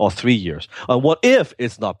 right? Or 3 years. And what if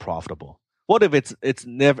it's not profitable? What if it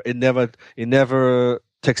never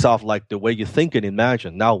takes off like the way you think and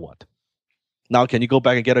imagine? Now what? Now can you go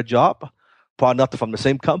back and get a job? Probably not from the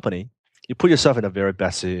same company. You put yourself in a very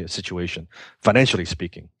bad situation, financially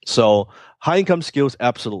speaking. So high income skills,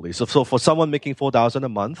 absolutely. So for someone making $4,000 a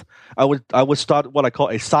month, I would start what I call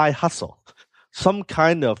a side hustle, some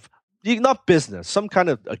kind of not business, some kind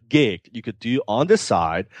of a gig you could do on the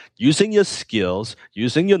side, using your skills,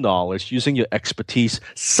 using your knowledge, using your expertise,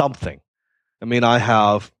 something. I mean, I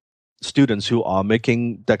have students who are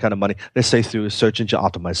making that kind of money, let's say through search engine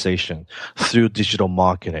optimization, through digital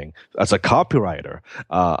marketing. As a copywriter,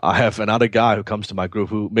 I have another guy who comes to my group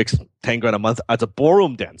who makes 10 grand a month as a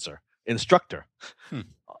ballroom dancer, instructor.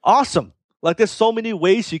 Awesome. Like there's so many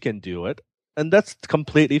ways you can do it, and that's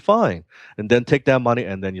completely fine. And then take that money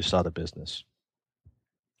and then you start a business.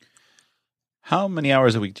 How many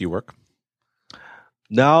hours a week do you work?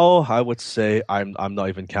 Now, I would say I'm not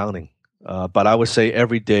even counting. But I would say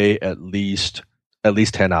every day at least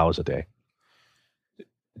 10 hours a day.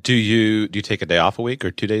 Do you take a day off a week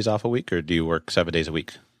or 2 days off a week, or do you work 7 days a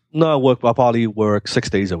week? No, I probably work 6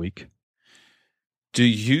 days a week. Do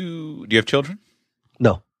you have children?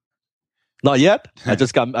 No, not yet. I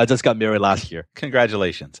just got married last year.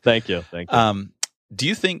 Congratulations. Thank you. Do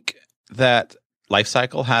you think that life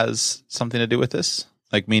cycle has something to do with this?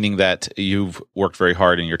 Like, meaning that you've worked very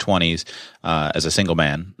hard in your 20s as a single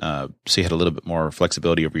man, so you had a little bit more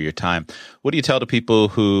flexibility over your time. What do you tell to people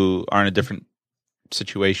who are in a different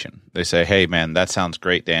situation? They say, hey, man, that sounds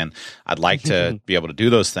great, Dan. I'd like to be able to do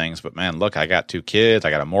those things, but man, look, I got 2 kids, I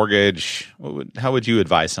got a mortgage. How would you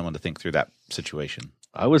advise someone to think through that situation?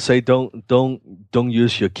 I would say don't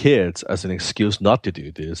use your kids as an excuse not to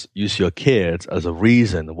do this. Use your kids as a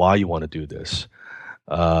reason why you want to do this.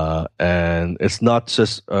 And it's not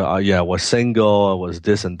just, I was single, I was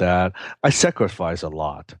this and that. I sacrifice a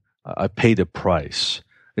lot. I pay the price.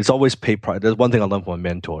 It's always pay price. There's one thing I learned from my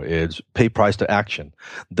mentor is pay price to action.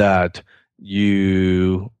 That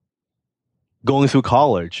you, going through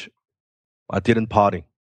college, I didn't party.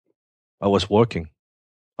 I was working.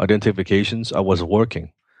 I didn't take vacations. I was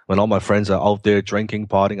working. When all my friends are out there drinking,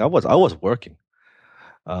 partying, I was working.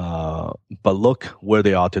 But look where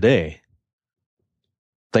they are today.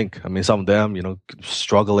 I mean, some of them,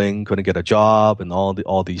 struggling, couldn't get a job, and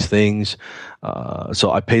all these things.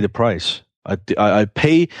 So I paid the price.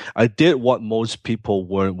 I did what most people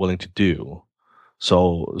weren't willing to do.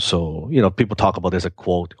 So people talk about there's a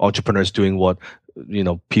quote: entrepreneurs doing what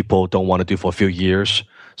people don't want to do for a few years,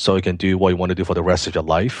 so you can do what you want to do for the rest of your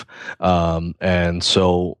life. And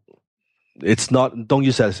so it's not. Don't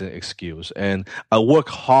use that as an excuse. And I work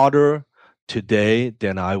harder today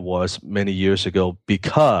than I was many years ago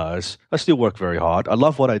because I still work very hard. I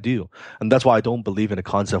love what I do. And that's why I don't believe in the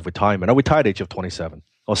concept of retirement. I retired at the age of 27.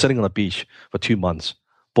 I was sitting on the beach for 2 months,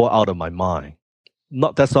 bored out of my mind.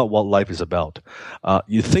 That's not what life is about.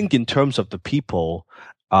 You think in terms of the people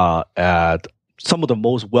at some of the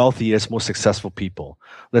most wealthiest, most successful people.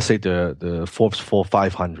 Let's say the Forbes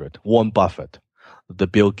 500, Warren Buffett, the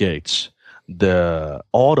Bill Gates,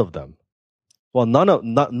 all of them. Well, none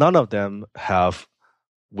of them have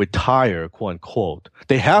retired, quote unquote.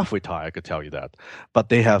 They have retired, I could tell you that. But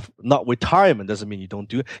they have not. Retirement doesn't mean you don't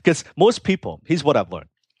do it. Because most people, here's what I've learned.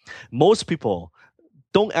 Most people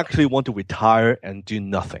don't actually want to retire and do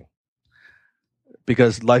nothing.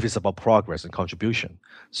 Because life is about progress and contribution.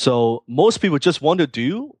 So most people just want to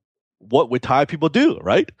do what retired people do,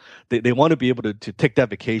 right? They want to be able to take that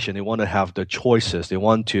vacation. They want to have the choices. They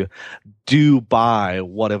want to buy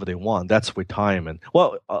whatever they want. That's retirement.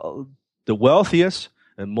 Well, the wealthiest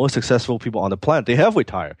and most successful people on the planet, they have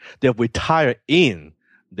retired. They have retired in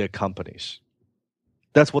their companies.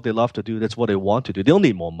 That's what they love to do. That's what they want to do. They don't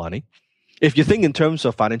need more money. If you think in terms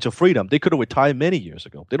of financial freedom, they could have retired many years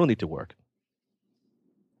ago. They don't need to work.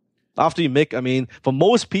 After you make, for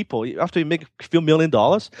most people, after you make a few $1 million,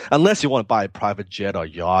 unless you want to buy a private jet or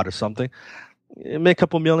yacht or something, you make a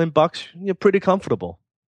couple $1 million, you're pretty comfortable.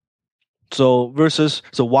 So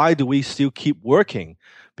why do we still keep working?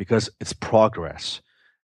 Because it's progress.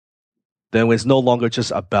 Then it's no longer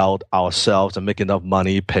just about ourselves and making enough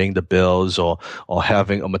money, paying the bills or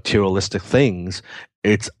having a materialistic things.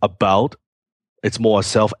 It's more a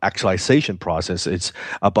self-actualization process. It's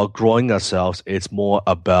about growing ourselves. It's more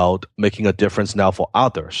about making a difference now for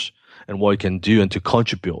others and what you can do and to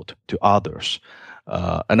contribute to others.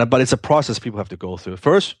 But it's a process people have to go through.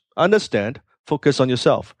 First, understand, focus on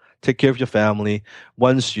yourself. Take care of your family.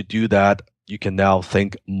 Once you do that, you can now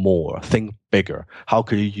think more, think bigger. How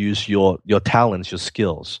could you use your talents, your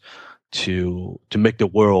skills to make the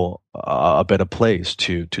world a better place,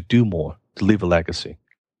 to do more, to leave a legacy?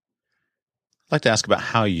 I'd like to ask about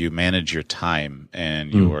how you manage your time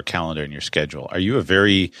and your calendar and your schedule. Are you a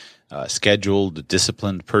very scheduled,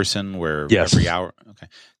 disciplined person where every hour? Okay.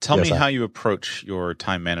 Tell me how you approach your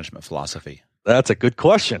time management philosophy. That's a good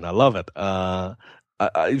question. I love it.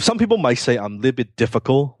 Some people might say I'm a little bit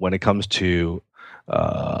difficult when it comes to,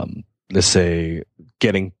 let's say,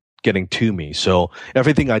 getting to me. So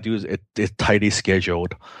everything I do is tightly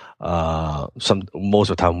scheduled. Most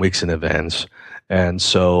of the time, weeks in advance. And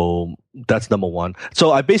so that's number one.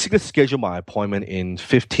 So I basically schedule my appointment in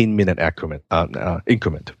 15-minute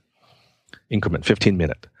increment,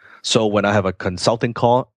 15-minute. So when I have a consulting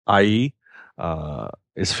call, i.e.,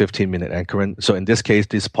 is 15-minute increment. So in this case,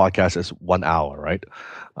 this podcast is 1 hour, right?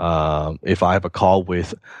 If I have a call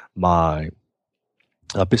with my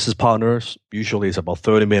business partners, usually it's about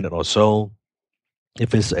 30 minutes or so.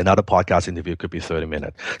 If it's another podcast interview, it could be 30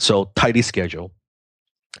 minutes. So tightly scheduled.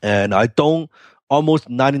 And almost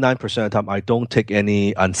 99% of the time, I don't take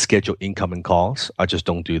any unscheduled incoming calls. I just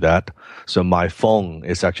don't do that. So my phone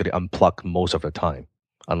is actually unplugged most of the time,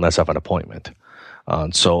 unless I have an appointment.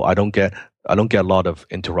 So I don't get a lot of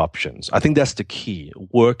interruptions. I think that's the key.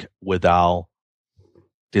 Work without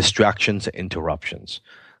distractions and interruptions.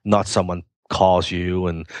 Not someone calls you,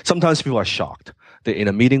 and sometimes people are shocked. They're in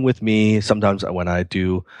a meeting with me. Sometimes when I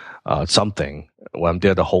do something, when I'm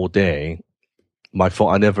there the whole day,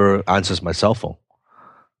 I never answers my cell phone.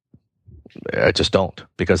 I just don't,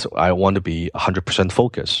 because I want to be 100%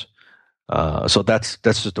 focused. So that's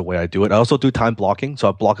just the way I do it. I also do time blocking. So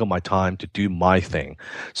I block out my time to do my thing.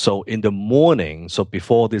 So in the morning, so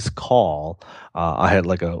before this call, I had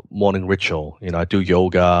like a morning ritual. I do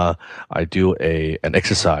yoga. I do an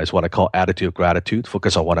exercise, what I call attitude of gratitude,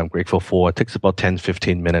 focus on what I'm grateful for. It takes about 10,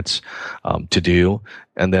 15 minutes to do.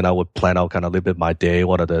 And then I would plan out kind of a little bit my day.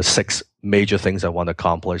 What are the 6 major things I want to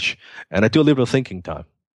accomplish? And I do a little bit of thinking time,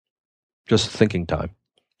 just thinking time.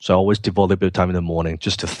 So I always devote a little bit of time in the morning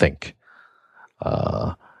just to think.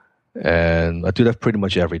 And I do that pretty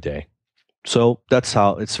much every day. So that's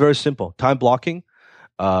how it's very simple. Time blocking,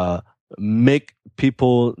 make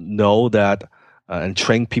people know that, and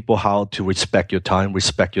train people how to respect your time,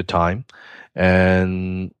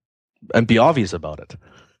 and be obvious about it.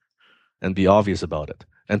 And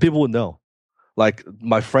people would know. Like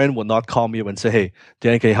my friend would not call me and say, "Hey,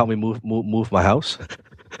 Dan, can you help me move my house?"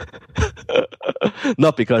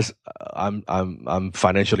 Not because I'm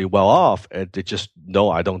financially well off. They just know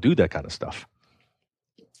I don't do that kind of stuff.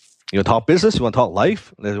 You want to talk business? You want to talk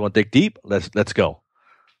life? You want to dig deep? Let's go.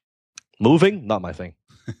 Moving, not my thing.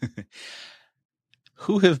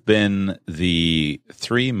 Who have been the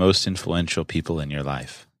 3 most influential people in your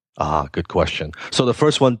life? Good question. So the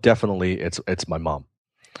first one, definitely, it's my mom.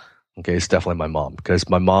 Okay, it's definitely my mom, because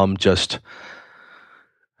my mom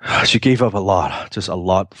she gave up a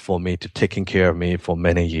lot for me, to taking care of me for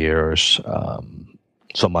many years.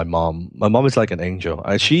 So my mom is like an angel.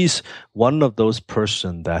 She's one of those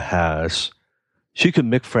person that she can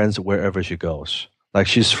make friends wherever she goes. Like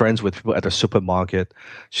she's friends with people at the supermarket.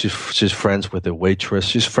 She's friends with the waitress.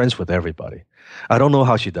 She's friends with everybody. I don't know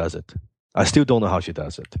how she does it. I still don't know how she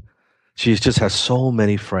does it. She just has so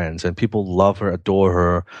many friends, and people love her, adore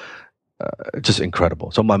her. Just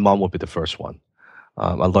incredible. So my mom would be the first one.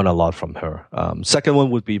 I learned a lot from her. Second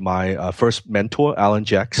one would be my first mentor, Alan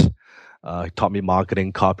Jacks. He taught me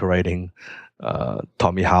marketing, copywriting,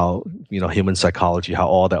 taught me how, human psychology, how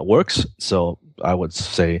all that works. So I would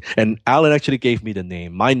say, and Alan actually gave me the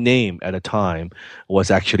name. My name at the time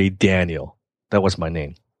was actually Daniel. That was my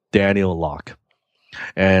name, Daniel Locke.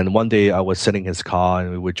 And one day I was sitting in his car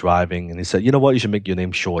and we were driving, and he said, "You know what? You should make your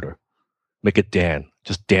name shorter. Make it Dan.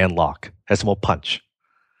 Just Dan Locke. Has more punch."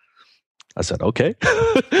 I said, "Okay."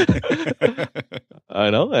 I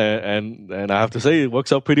know, and I have to say it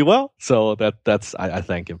works out pretty well. So I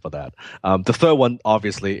thank him for that. The third one,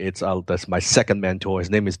 obviously, that's my second mentor. His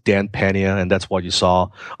name is Dan Pena, and that's what you saw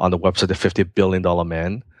on the website, the $50 billion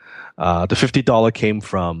man. The $50 came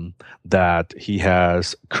from that he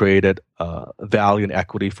has created value and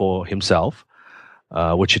equity for himself,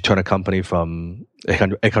 which he turned a company from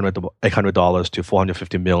 $800 to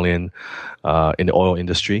 $450 million in the oil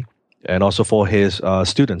industry. And also for his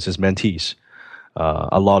students, his mentees.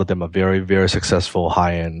 A lot of them are very, very successful,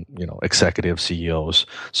 high-end, executive CEOs.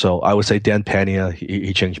 So I would say Dan Pena,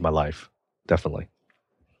 he changed my life, definitely.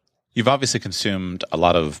 You've obviously consumed a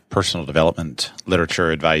lot of personal development, literature,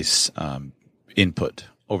 advice, input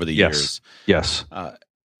over the years. Yes.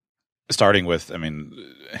 starting with, I mean,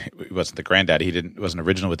 he wasn't the granddaddy. Wasn't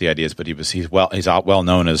original with the ideas, but he's well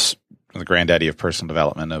known as the granddaddy of personal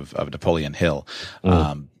development of Napoleon Hill.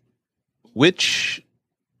 Which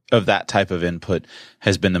of that type of input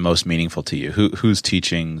has been the most meaningful to you? Whose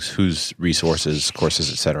teachings, whose resources,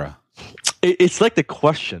 courses, etc.? It's like the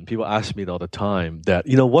question people ask me all the time that,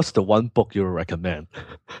 what's the one book you recommend?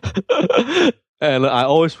 And I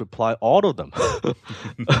always reply, all of them.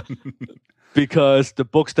 Because the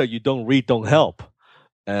books that you don't read don't help.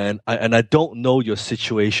 And I don't know your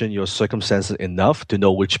situation, your circumstances enough to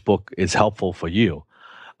know which book is helpful for you.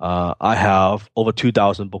 I have over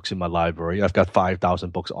 2,000 books in my library. I've got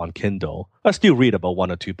 5,000 books on Kindle. I still read about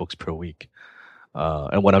 1 or 2 books per week.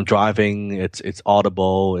 And when I'm driving, it's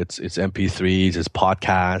Audible, it's MP3s, it's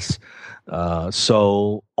podcasts.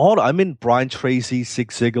 Brian Tracy,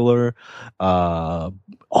 Zig Ziglar,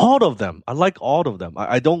 all of them. I like all of them.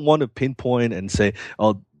 I don't want to pinpoint and say,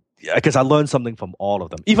 because I learned something from all of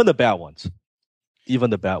them, even the bad ones.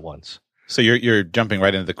 So you're jumping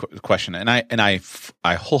right into the question, and I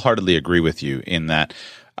wholeheartedly agree with you in that.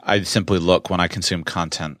 I simply look when I consume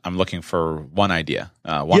content. I'm looking for one idea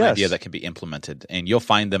idea that can be implemented, and you'll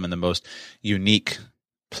find them in the most unique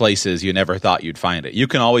places you never thought you'd find it. You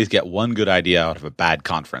can always get one good idea out of a bad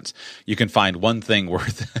conference. You can find one thing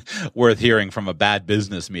worth hearing from a bad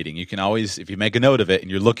business meeting. You can always, if you make a note of it and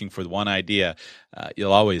you're looking for one idea,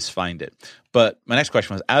 you'll always find it. But my next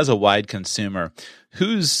question was, as a wide consumer,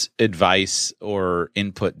 whose advice or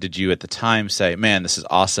input did you at the time say, man, this is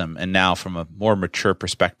awesome, and now from a more mature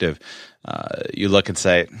perspective, you look and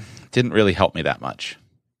say, didn't really help me that much?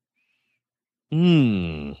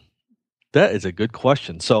 That is a good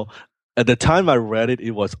question. So at the time I read it,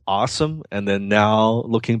 it was awesome. And then now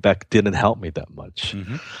looking back, didn't help me that much.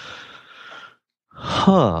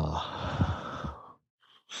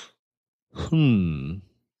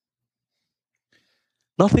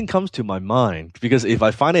 Nothing comes to my mind, because if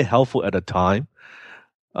I find it helpful at the time,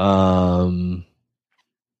 I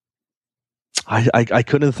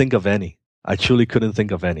couldn't think of any. I truly couldn't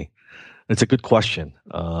think of any. It's a good question.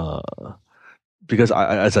 Because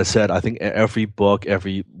as I said, I think every book,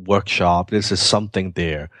 every workshop, there's just something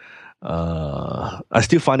there. I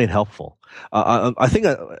still find it helpful. I think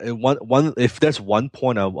if there's one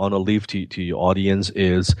point I want to leave to your audience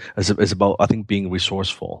is about, I think, being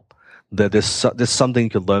resourceful. That there's something you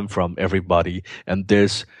can learn from everybody, and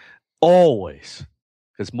there's always,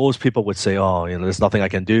 because most people would say, there's nothing I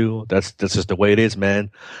can do. That's just the way it is,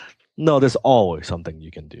 man. No, there's always something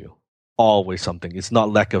you can do. Always something. It's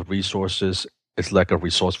not lack of resources. It's lack of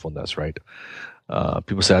resourcefulness, right?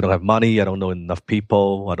 People say, I don't have money, I don't know enough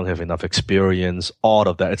people, I don't have enough experience, all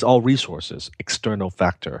of that. It's all resources, external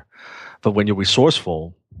factor. But when you're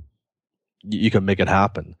resourceful, you can make it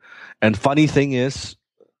happen. And funny thing is,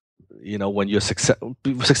 when you're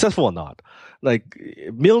successful or not, like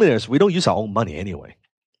millionaires, we don't use our own money anyway.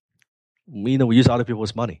 We use other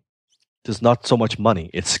people's money. There's not so much money,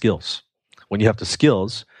 it's skills. When you have the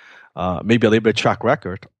skills, maybe a little bit of track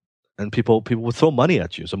record, and people will throw money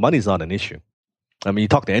at you. So money is not an issue. I mean, you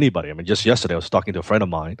talk to anybody. I mean, just yesterday I was talking to a friend of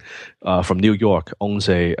mine from New York, owns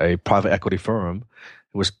a private equity firm.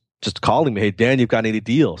 He was just calling me, hey, Dan, you've got any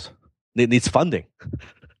deals? It needs funding.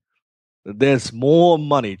 There's more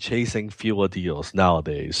money chasing fewer deals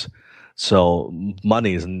nowadays. So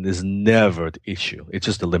money is never the issue. It's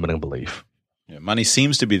just a limiting belief. Money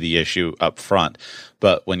seems to be the issue up front,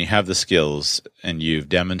 but when you have the skills and you've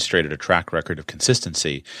demonstrated a track record of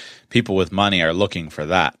consistency, people with money are looking for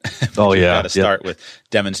that. You've got to start with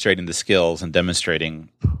demonstrating the skills and demonstrating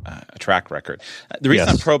a track record. The reason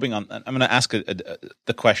I'm probing on, I'm going to ask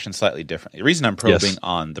the question slightly differently. The reason I'm probing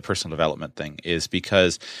on the personal development thing is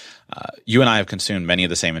because you and I have consumed many of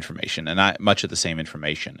the same information, and much of the same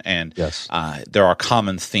information, and there are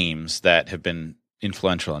common themes that have been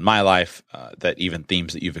influential in my life, that even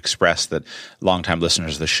themes that you've expressed that longtime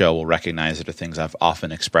listeners of the show will recognize that are things I've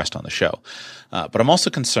often expressed on the show. But I'm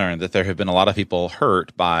also concerned that there have been a lot of people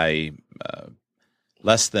hurt by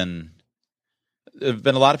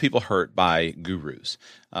gurus.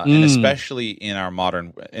 And especially in our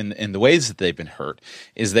modern, in the ways that they've been hurt,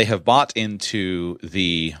 is they have bought into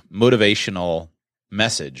the motivational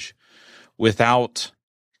message without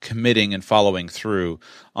committing and following through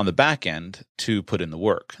on the back end to put in the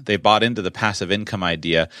work. They bought into the passive income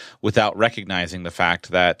idea without recognizing the fact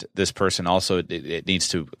that this person also it needs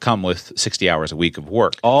to come with 60 hours a week of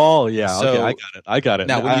work. Oh yeah, so, okay, I got it.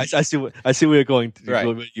 Now I see where you're going.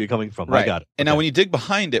 Where you're coming from. Right. I got it. And now when you dig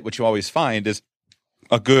behind it, what you always find is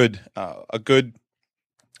a good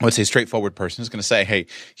I would say a straightforward person is going to say, "Hey,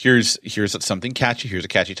 here's something catchy. Here's a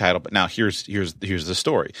catchy title, but now here's the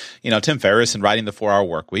story." Tim Ferriss in Writing the 4-Hour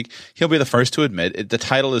Workweek, he'll be the first to admit the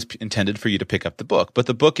title is intended for you to pick up the book, but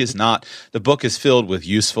the book is not. The book is filled with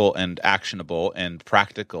useful and actionable and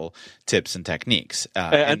practical tips and techniques.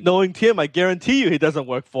 And knowing Tim, I guarantee you, he doesn't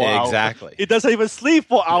work 4 hours. Exactly. He doesn't even sleep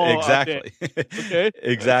 4 hours. Exactly. Okay.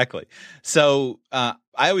 Exactly. So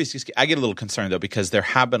I get a little concerned though, because there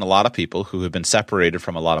have been a lot of people who have been separated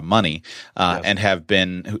from a lot of money, and have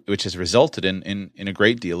been, which has resulted in a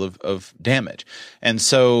great deal of damage. And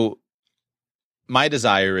so my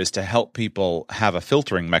desire is to help people have a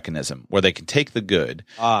filtering mechanism where they can take the good,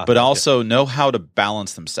 but also know how to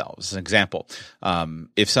balance themselves. As an example,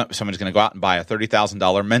 if someone's going to go out and buy a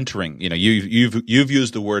 $30,000 mentoring, you've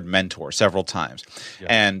used the word mentor several times,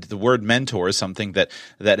 and the word mentor is something that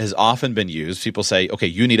has often been used. People say, "Okay,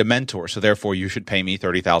 you need a mentor, so therefore you should pay me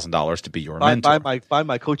 $30,000 to be your mentor." Buy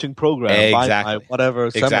my coaching program, exactly. Buy my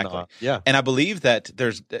whatever seminar. Yeah, and I believe that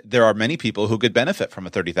there are many people who could benefit from a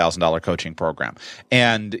 $30,000 coaching program.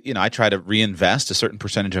 And, I try to reinvest a certain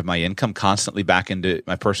percentage of my income constantly back into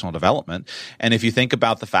my personal development. And if you think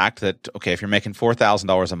about the fact that, okay, if you're making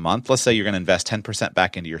 $4,000 a month, let's say you're going to invest 10%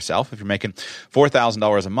 back into yourself. If you're making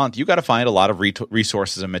 $4,000 a month, you got to find a lot of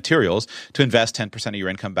resources and materials to invest 10% of your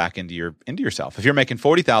income back into yourself. If you're making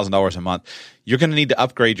 $40,000 a month, you're going to need to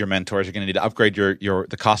upgrade your mentors. You're going to need to upgrade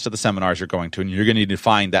the cost of the seminars you're going to, and you're going to need to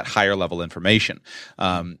find that higher level information.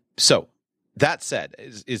 So that said,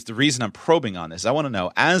 is the reason I'm probing on this. I want to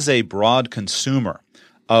know, as a broad consumer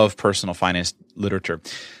of personal finance literature,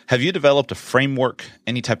 have you developed a framework,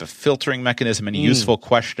 any type of filtering mechanism, any useful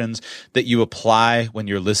questions that you apply when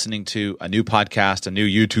you're listening to a new podcast, a new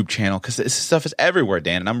YouTube channel? Because this stuff is everywhere,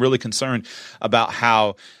 Dan, and I'm really concerned about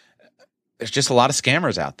how there's just a lot of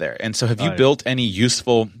scammers out there. And so have you built any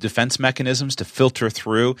useful defense mechanisms to filter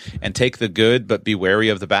through and take the good but be wary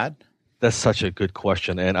of the bad? That's such a good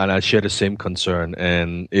question, and I share the same concern.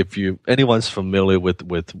 And if anyone's familiar with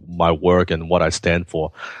my work and what I stand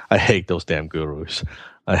for, I hate those damn gurus.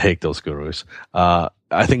 I hate those gurus. I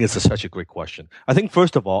think it's such a great question. I think,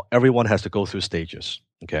 first of all, everyone has to go through stages,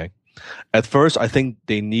 okay? At first, I think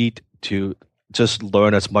they need to just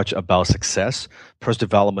learn as much about success, personal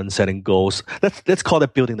development, setting goals. Let's call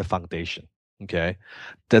it building the foundation. Okay,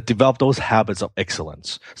 that develop those habits of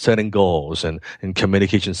excellence, setting goals and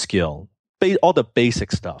communication skill, all the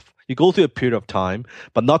basic stuff. You go through a period of time,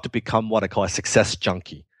 but not to become what I call a success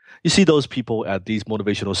junkie. You see those people at these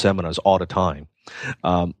motivational seminars all the time.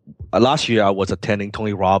 Last year, I was attending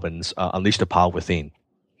Tony Robbins' Unleash the Power Within.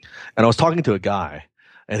 And I was talking to a guy,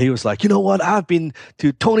 and he was like, "You know what? I've been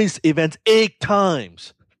to Tony's events 8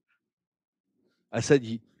 times. I said,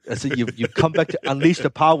 you've come back to Unleash the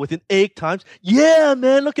Power Within 8 times? Yeah,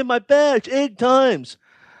 man, look at my badge, 8 times.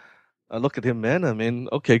 I look at him, man. I mean,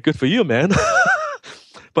 okay, good for you, man.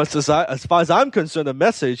 But as far as I'm concerned, the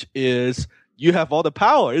message is you have all the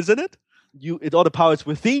power, isn't it? All the power is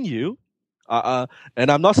within you. And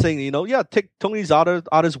I'm not saying, take Tony's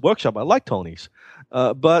artist workshop. I like Tony's.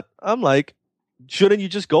 But I'm like, shouldn't you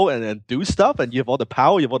just go and do stuff? And you have all the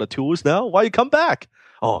power, you have all the tools now. Why you come back?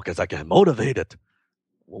 Oh, because I get motivated.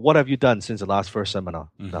 What have you done since the last first seminar?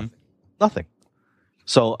 Mm-hmm. Nothing.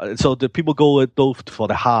 So the people go for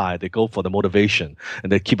the high, they go for the motivation,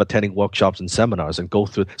 and they keep attending workshops and seminars and go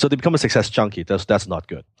through. So they become a success junkie. That's not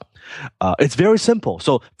good. It's very simple.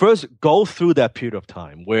 So first, go through that period of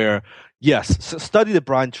time where, yes, study the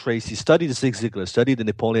Brian Tracy, study the Zig Ziglar, study the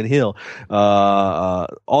Napoleon Hill,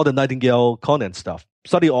 all the Nightingale Conant stuff.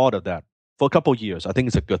 Study all of that for a couple of years. I think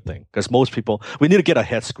it's a good thing because most people, we need to get our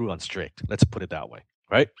head screwed on straight. Let's put it that way.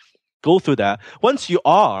 Right? Go through that. Once you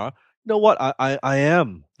are, you know what? I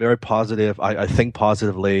am very positive. I think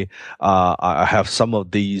positively. I have some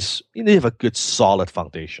of these. You need to have a good, solid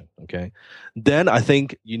foundation. Okay. Then I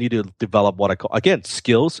think you need to develop what I call, again,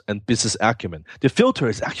 skills and business acumen. The filter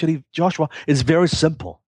is actually, Joshua, is very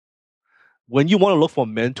simple. When you want to look for a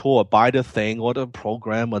mentor or buy the thing or the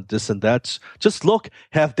program or this and that, just look,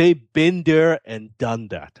 have they been there and done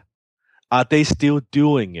that? Are they still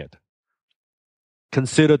doing it?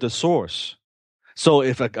 Consider the source. So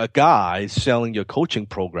if a guy is selling your coaching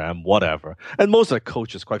program, whatever, and most of the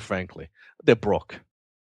coaches, quite frankly, they're broke.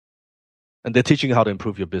 And they're teaching you how to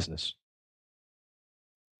improve your business.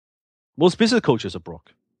 Most business coaches are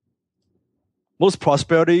broke. Most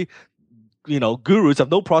prosperity, gurus have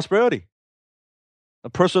no prosperity. A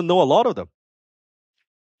person know a lot of them.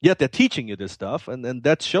 Yet they're teaching you this stuff, and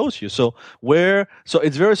that shows you. So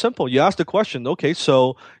it's very simple. You ask the question, okay,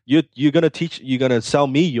 so you're gonna sell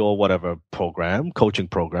me your whatever program, coaching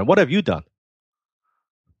program. What have you done?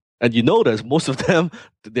 And you notice most of them,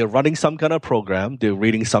 they're running some kind of program, they're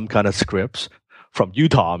reading some kind of scripts from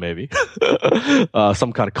Utah, maybe,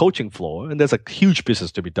 some kind of coaching floor. And there's a huge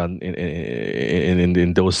business to be done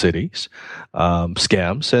in those cities,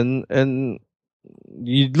 scams. And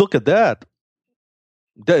you look at that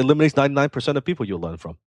eliminates 99% of people you learn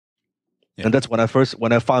from. Yeah. And that's when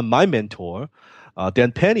I found my mentor,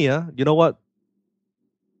 Dan Pena. You know what?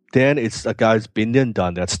 Dan is a guy who's been there and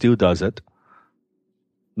done that, still does it.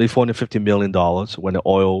 Made $450 million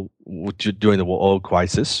during the oil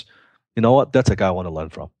crisis. You know what? That's a guy I want to learn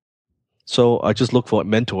from. So I just look for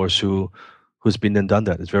mentors who's been there and done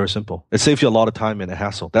that. It's very simple. It saves you a lot of time and a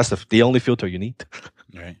hassle. That's the only filter you need.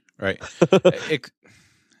 Right.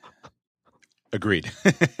 Agreed.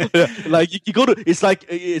 Yeah, like you go to, it's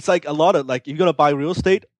like a lot of, like, you're going to buy real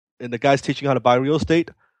estate and the guy's teaching you how to buy real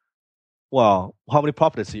estate. Well, how many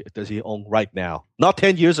properties does he own right now? Not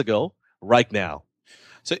 10 years ago, right now.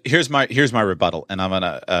 So here's my rebuttal, and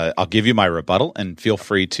I'll give you my rebuttal, and feel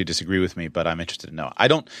free to disagree with me, but I'm interested to know. I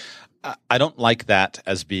don't like that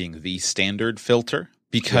as being the standard filter,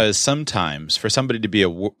 because sometimes for somebody to be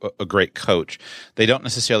a great coach, they don't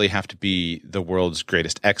necessarily have to be the world's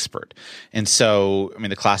greatest expert. And so, I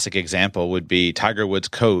mean, the classic example would be Tiger Woods'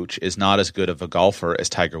 coach is not as good of a golfer as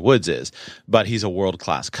Tiger Woods is, but he's a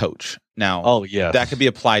world-class coach. Now, that could be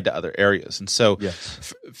applied to other areas. And so,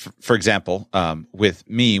 for example, with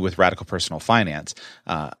Radical Personal Finance,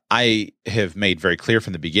 I have made very clear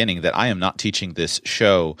from the beginning that I am not teaching this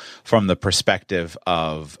show from the perspective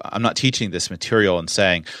of – I'm not teaching this material and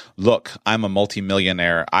saying, look, I'm a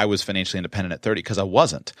multimillionaire. I was financially independent at 30, because I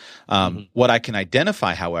wasn't. What I can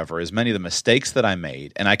identify, however, is many of the mistakes that I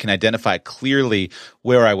made, and I can identify clearly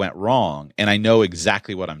where I went wrong, and I know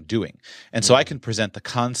exactly what I'm doing. And so I can present the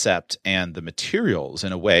concept and the materials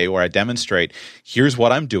in a way where I demonstrate, here's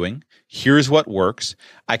what I'm doing, here's what works.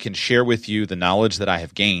 I can share with you the knowledge that I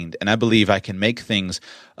have gained, and I believe I can make things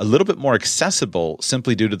a little bit more accessible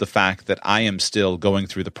simply due to the fact that I am still going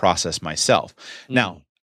through the process myself. Now,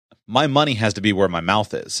 my money has to be where my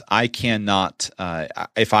mouth is. I cannot,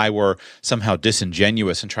 if I were somehow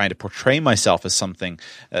disingenuous and trying to portray myself as something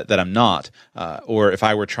that I'm not, or if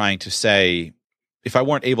I were trying to say, if I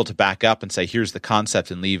weren't able to back up and say, here's the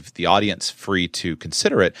concept and leave the audience free to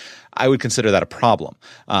consider it, I would consider that a problem.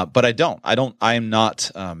 But I don't. I'm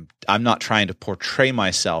not trying to portray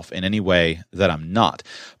myself in any way that I'm not.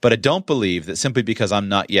 But I don't believe that simply because I'm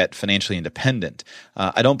not yet financially independent,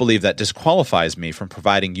 I don't believe that disqualifies me from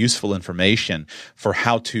providing useful information for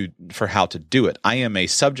how to do it. I am a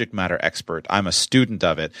subject matter expert. I'm a student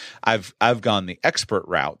of it. I've gone the expert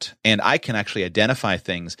route, and I can actually identify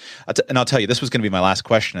things. And I'll tell you, this was going to be my last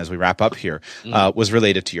question as we wrap up here, was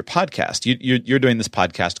related to your podcast. You're doing this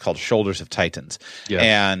podcast called Shoulders of Titans. Yes.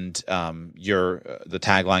 And the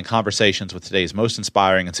tagline, Conversations with Today's Most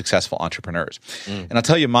Inspiring and Successful Entrepreneurs. And I'll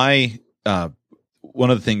tell you,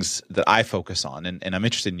 one of the things that I focus on, and I'm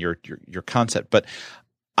interested in your concept, but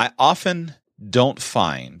I often don't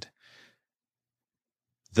find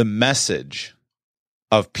the message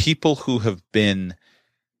of people who have been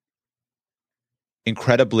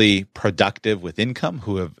incredibly productive with income,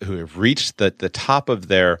 who have reached the top of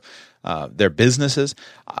their businesses,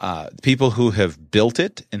 people who have built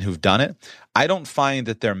it and who've done it. I don't find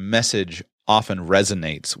that their message often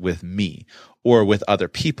resonates with me or with other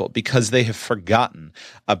people because they have forgotten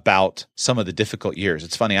about some of the difficult years.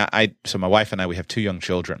 It's funny. So my wife and I, we have 2 young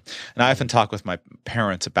children, and I often talk with my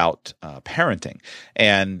parents about parenting.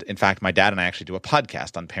 And in fact, my dad and I actually do a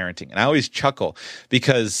podcast on parenting. And I always chuckle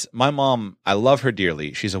because my mom, I love her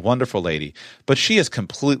dearly. She's a wonderful lady, but she has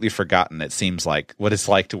completely forgotten, it seems like, what it's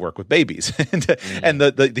like to work with babies. And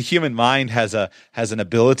the human mind has an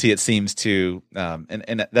ability, it seems, to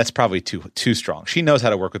and that's probably too strong. She knows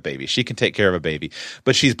how to work with babies. She can take care of a baby,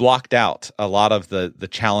 but she's blocked out a lot of the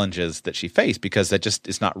challenges that she faced because that just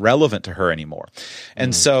is not relevant to her anymore.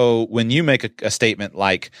 And so when you make a statement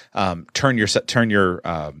like turn your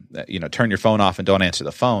phone off and don't answer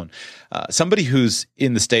the phone, somebody who's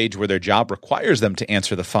in the stage where their job requires them to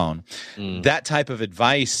answer the phone, that type of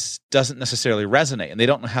advice doesn't necessarily resonate, and they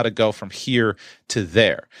don't know how to go from here to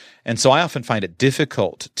there. And so I often find it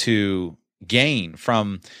difficult to gain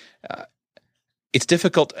from. It's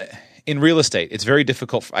difficult. In real estate, it's very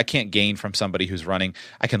difficult. I can't gain from somebody who's running.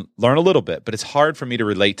 I can learn a little bit, but it's hard for me to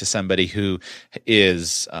relate to somebody who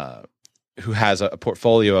has a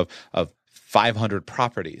portfolio of 500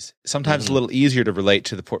 properties. Sometimes it's a little easier to relate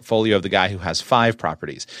to the portfolio of the guy who has 5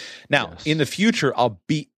 properties. Now, in the future, I'll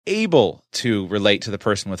be able to relate to the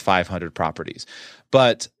person with 500 properties.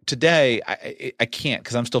 But today, I can't,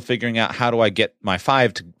 because I'm still figuring out how do I get my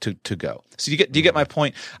 5 to go. So do you get my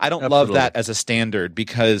point? I don't love that as a standard,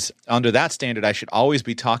 because under that standard, I should always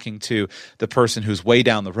be talking to the person who's way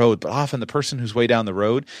down the road. But often the person who's way down the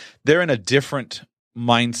road, they're in a different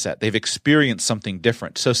mindset. They've experienced something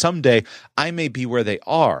different. So someday I may be where they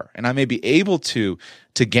are, and I may be able to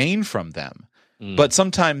gain from them. But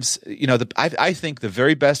sometimes, I think the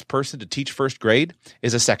very best person to teach first grade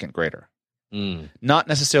is a second grader. Not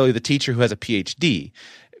necessarily the teacher who has a PhD.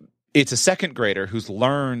 It's a second grader who's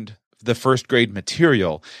learned the first grade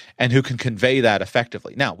material and who can convey that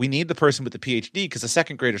effectively. Now, we need the person with the PhD because the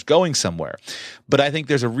second grader's going somewhere. But I think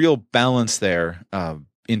there's a real balance there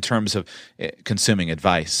in terms of consuming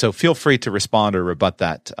advice. So feel free to respond or rebut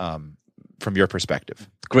that from your perspective.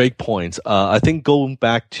 Great points. I think going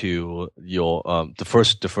back to your the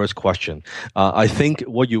first question, I think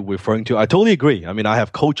what you're referring to, I totally agree. I mean, I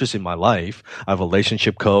have coaches in my life. I have a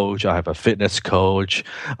relationship coach. I have a fitness coach.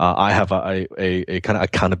 I have a kind of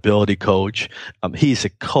accountability coach. He's a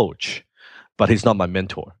coach, but he's not my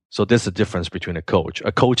mentor. So there's a difference between a coach.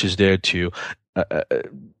 A coach is there to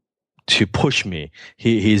push me.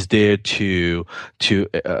 He's there to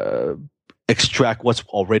extract what's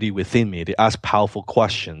already within me. They ask powerful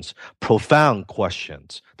questions, profound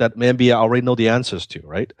questions that maybe I already know the answers to,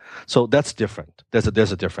 right? So that's different. There's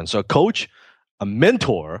a difference. So a coach, a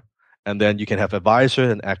mentor, and then you can have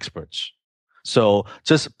advisors and experts. So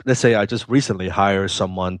let's say I just recently hired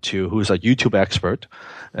someone who's a YouTube expert,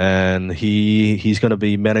 and he's going to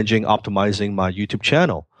be optimizing my YouTube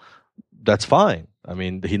channel. That's fine. I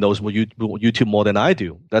mean, he knows YouTube more than I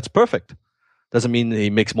do. That's perfect. Doesn't mean he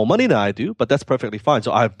makes more money than I do, but that's perfectly fine.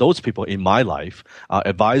 So I have those people in my life,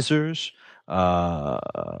 advisors,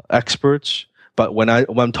 experts. But when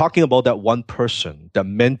I'm talking about that one person, that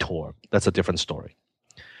mentor, that's a different story.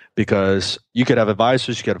 Because you could have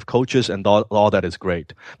advisors, you could have coaches, and all that is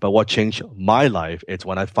great. But what changed my life is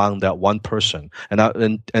when I found that one person. And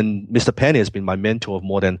Mr. Penny has been my mentor of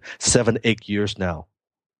more than 7-8 years now.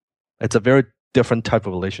 It's a very different type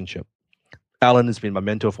of relationship. Alan has been my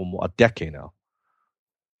mentor for a decade now.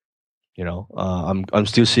 I'm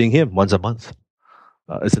still seeing him once a month.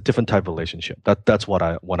 It's a different type of relationship. That's what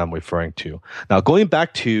I'm referring to. Now, going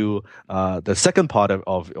back to the second part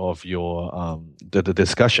of your the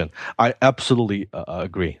discussion, I absolutely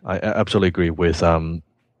agree. I absolutely agree with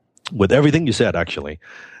everything you said. Actually,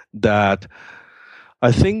 that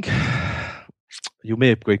I think you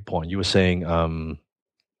made a great point. You were saying,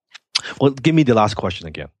 well, give me the last question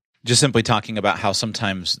again. Just simply talking about how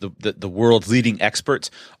sometimes the world's leading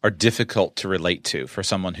experts are difficult to relate to for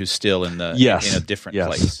someone who's still in a different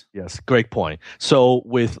place. Yes, great point. So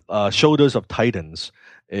with Shoulders of Titans,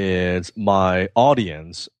 is my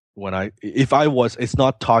audience. It's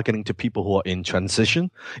not targeting to people who are in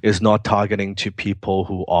transition. It's not targeting to people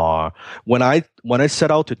who are. When I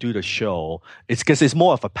set out to do the show, it's because it's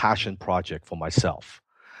more of a passion project for myself.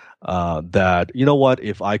 That,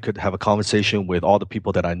 if I could have a conversation with all the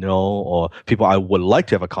people that I know or people I would like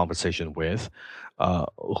to have a conversation with,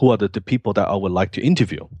 who are the people that I would like to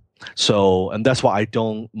interview. So, and that's why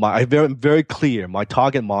I'm very, very clear. My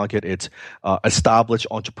target market is established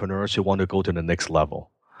entrepreneurs who want to go to the next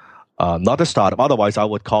level. Not a startup. Otherwise, I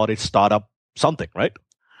would call it startup something, right?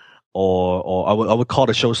 Or I would call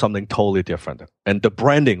the show something totally different, and the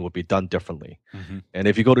branding would be done differently. Mm-hmm. And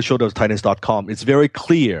if you go to shoulderstitans.com, it's very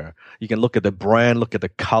clear. You can look at the brand, look at the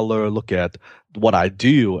color, look at what I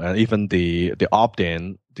do, and even the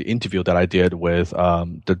opt-in, the interview that I did with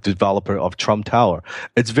the developer of Trump Tower.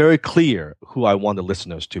 It's very clear who I want the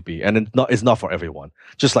listeners to be, and it's not for everyone.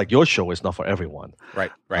 Just like your show is not for everyone.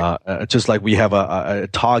 Right. Just like we have a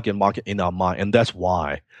target market in our mind, and that's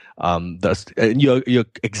why. You're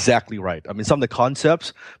exactly right. I mean, some of the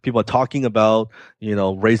concepts people are talking about,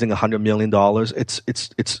 raising $100 million.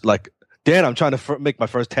 It's like, Dan, I'm trying to make my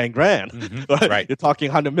first 10 grand. Mm-hmm. Right? You're talking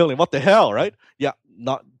 100 million. What the hell, right? Yeah,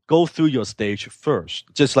 go through your stage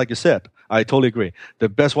first. Just like you said, I totally agree. The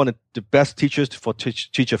best teachers for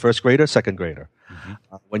teach a first grader, second grader.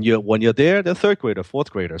 Mm-hmm. When you're there, then third grader,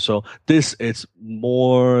 fourth grader. So this is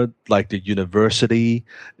more like the university.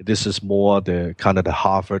 This is more the kind of the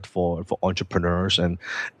Harvard for entrepreneurs,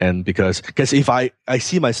 and because if I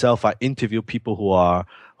see myself, I interview people who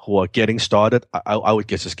are getting started, I would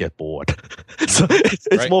just get bored. So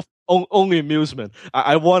it's more only amusement.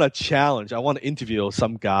 I want a challenge. I want to interview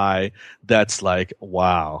some guy that's like,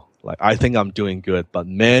 wow, like I think I'm doing good, but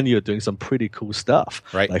man, you're doing some pretty cool stuff.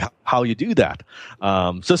 Right. Like how you do that.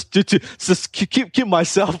 Just to keep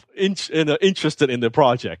myself interested in the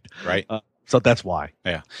project. Right. So that's why.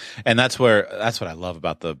 Yeah. And that's what I love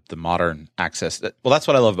about the modern access. Well, that's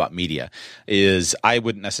what I love about media is I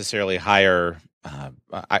wouldn't necessarily hire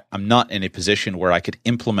I'm not in a position where I could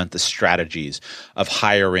implement the strategies of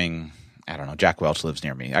hiring. I don't know. Jack Welch lives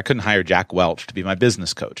near me. I couldn't hire Jack Welch to be my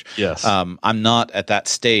business coach. Yes. I'm not at that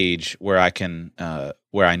stage where I can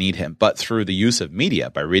where I need him. But through the use of media,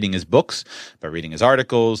 by reading his books, by reading his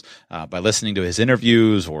articles, by listening to his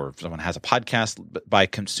interviews, or if someone has a podcast, by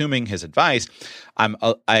consuming his advice,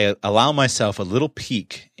 I allow myself a little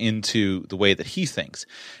peek into the way that he thinks.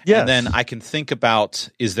 Yes. And then I can think about,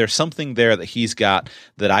 is there something there that he's got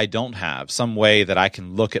that I don't have? Some way that I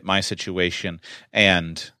can look at my situation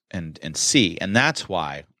and see. And that's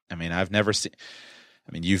why, I've never seen,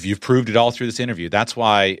 you've proved it all through this interview. That's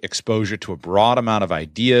why exposure to a broad amount of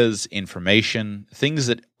ideas, information, things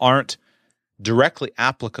that aren't directly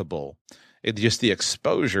applicable, just the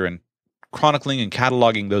exposure and chronicling and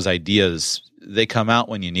cataloging those ideas, they come out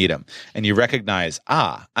when you need them. And you recognize,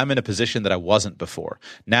 I'm in a position that I wasn't before.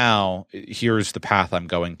 Now, here's the path I'm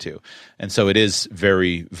going to. And so it is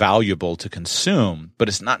very valuable to consume, but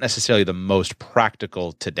it's not necessarily the most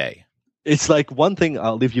practical today. It's like one thing.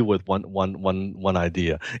 I'll leave you with one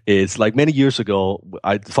idea. It's like many years ago,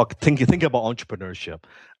 I think about entrepreneurship.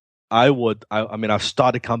 I've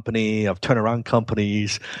started company, I've turned around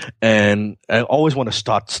companies, and I always want to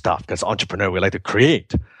start stuff because entrepreneur, we like to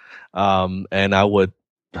create. And I would,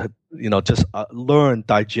 just learn,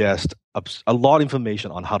 digest a lot of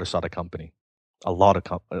information on how to start a company.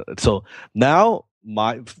 So now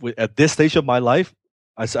at this stage of my life,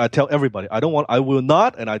 I tell everybody, I will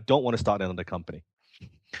not, and I don't want to start another company.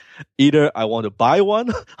 Either I want to buy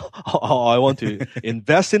one, or I want to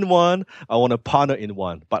invest in one. I want to partner in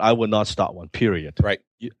one, but I will not start one. Period. Right.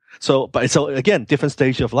 So again, different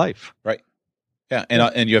stage of life. Right. Yeah,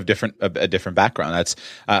 and you have a different background. That's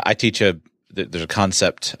I teach there's a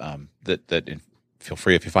concept that feel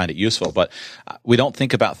free if you find it useful, but we don't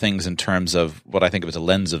think about things in terms of what I think of as a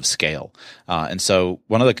lens of scale. And so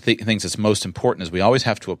one of the things that's most important is we always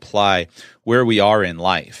have to apply where we are in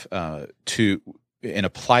life and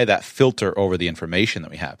apply that filter over the information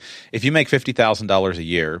that we have. If you make $50,000 a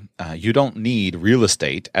year, you don't need real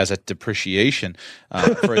estate as a depreciation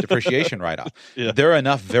for a depreciation write-off. Yeah. There are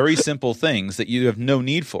enough very simple things that you have no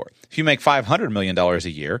need for. If you make $500 million a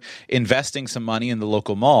year, investing some money in the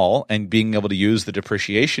local mall and being able to use the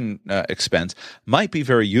depreciation expense might be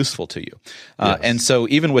very useful to you. Yes. And so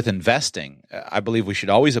even with investing, I believe we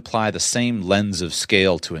should always apply the same lens of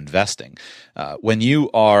scale to investing. When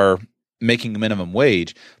you are making a minimum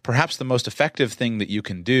wage, perhaps the most effective thing that you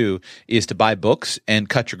can do is to buy books and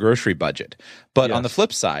cut your grocery budget. But on the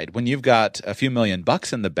flip side, when you've got a few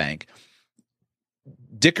 $1,000,000 in the bank,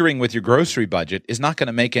 dickering with your grocery budget is not going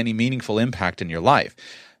to make any meaningful impact in your life.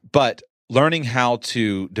 But learning how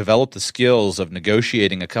to develop the skills of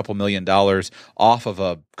negotiating a couple $1,000,000 off of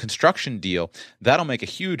a construction deal, that'll make a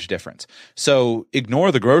huge difference. So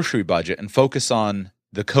ignore the grocery budget and focus on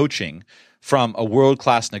the coaching from a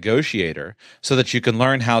world-class negotiator so that you can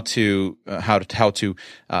learn how to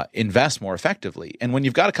invest more effectively. And when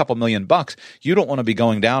you've got a couple $1,000,000, you don't want to be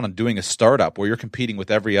going down and doing a startup where you're competing with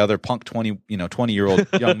every other punk 20-year-old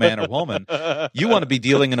young man or woman. You want to be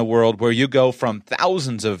dealing in a world where you go from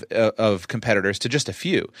thousands of competitors to just a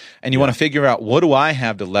few. And you want to figure out, what do I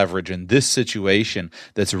have to leverage in this situation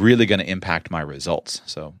that's really going to impact my results?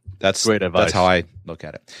 So that's great advice. That's how I look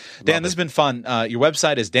at it. Dan, this has been fun. Your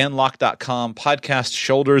website is danlok.com, podcast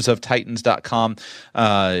shouldersoftitans.com,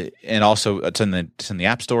 and also it's in the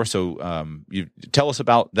App Store. So you tell us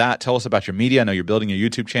about that. Tell us about your media. I know you're building a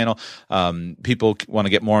YouTube channel. People want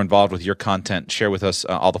to get more involved with your content. Share with us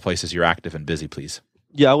all the places you're active and busy, please.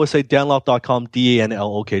 Yeah, I would say danlok.com,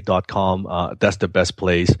 danlok.com. That's the best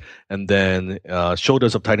place. And then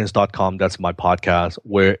shouldersoftitans.com, that's my podcast,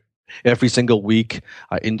 where every single week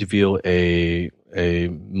I interview a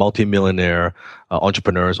multi-millionaire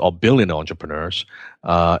entrepreneurs or billionaire entrepreneurs.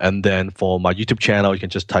 And then for my YouTube channel, you can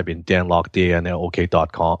just type in danlok,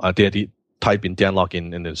 danlok.com. Type in danlok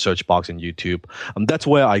in the search box in YouTube. That's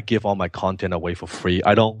where I give all my content away for free.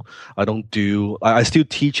 I still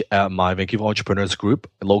teach at my Vancouver Entrepreneurs Group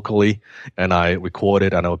locally, and I record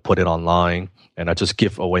it and I would put it online, and I just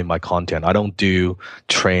give away my content. I don't do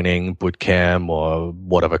training, boot camp, or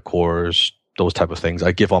whatever course, those type of things.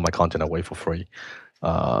 I give all my content away for free.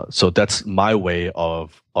 So that's my way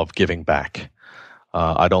of giving back.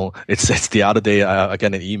 I don't. It's the other day I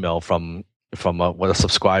get an email from a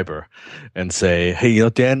subscriber and say, hey,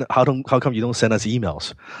 Dan, how come you don't send us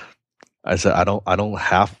emails? I said, I don't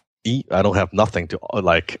have nothing to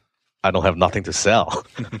I don't have nothing to sell.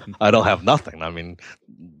 I don't have nothing. I mean,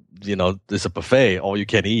 there's a buffet, all you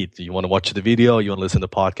can eat. You want to watch the video, you want to listen to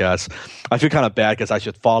podcasts. I feel kind of bad because I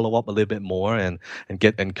should follow up a little bit more and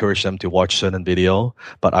encourage them to watch certain video,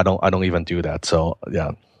 but I don't even do that. So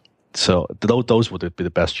yeah, so those would be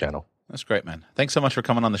the best channel. That's great, man. Thanks so much for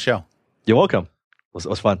coming on the show. You're welcome. It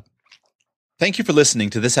was fun. Thank you for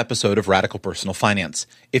listening to this episode of Radical Personal Finance.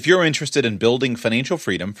 If you're interested in building financial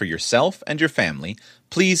freedom for yourself and your family,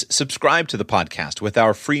 please subscribe to the podcast with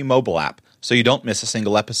our free mobile app so you don't miss a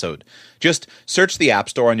single episode. Just search the App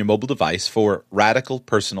Store on your mobile device for Radical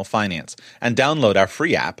Personal Finance and download our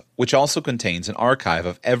free app, which also contains an archive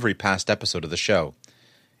of every past episode of the show.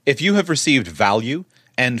 If you have received value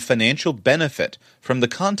and financial benefit from the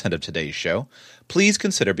content of today's show, please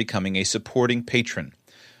consider becoming a supporting patron.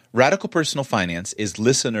 Radical Personal Finance is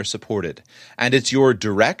listener-supported, and it's your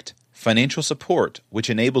direct financial support which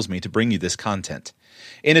enables me to bring you this content.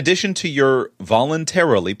 In addition to your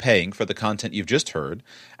voluntarily paying for the content you've just heard,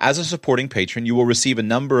 as a supporting patron, you will receive a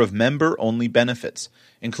number of member-only benefits,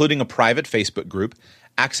 including a private Facebook group,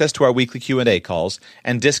 access to our weekly Q&A calls,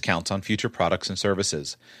 and discounts on future products and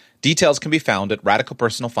services. Details can be found at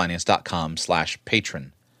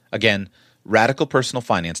radicalpersonalfinance.com/patron. Again,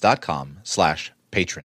 radicalpersonalfinance.com/patron.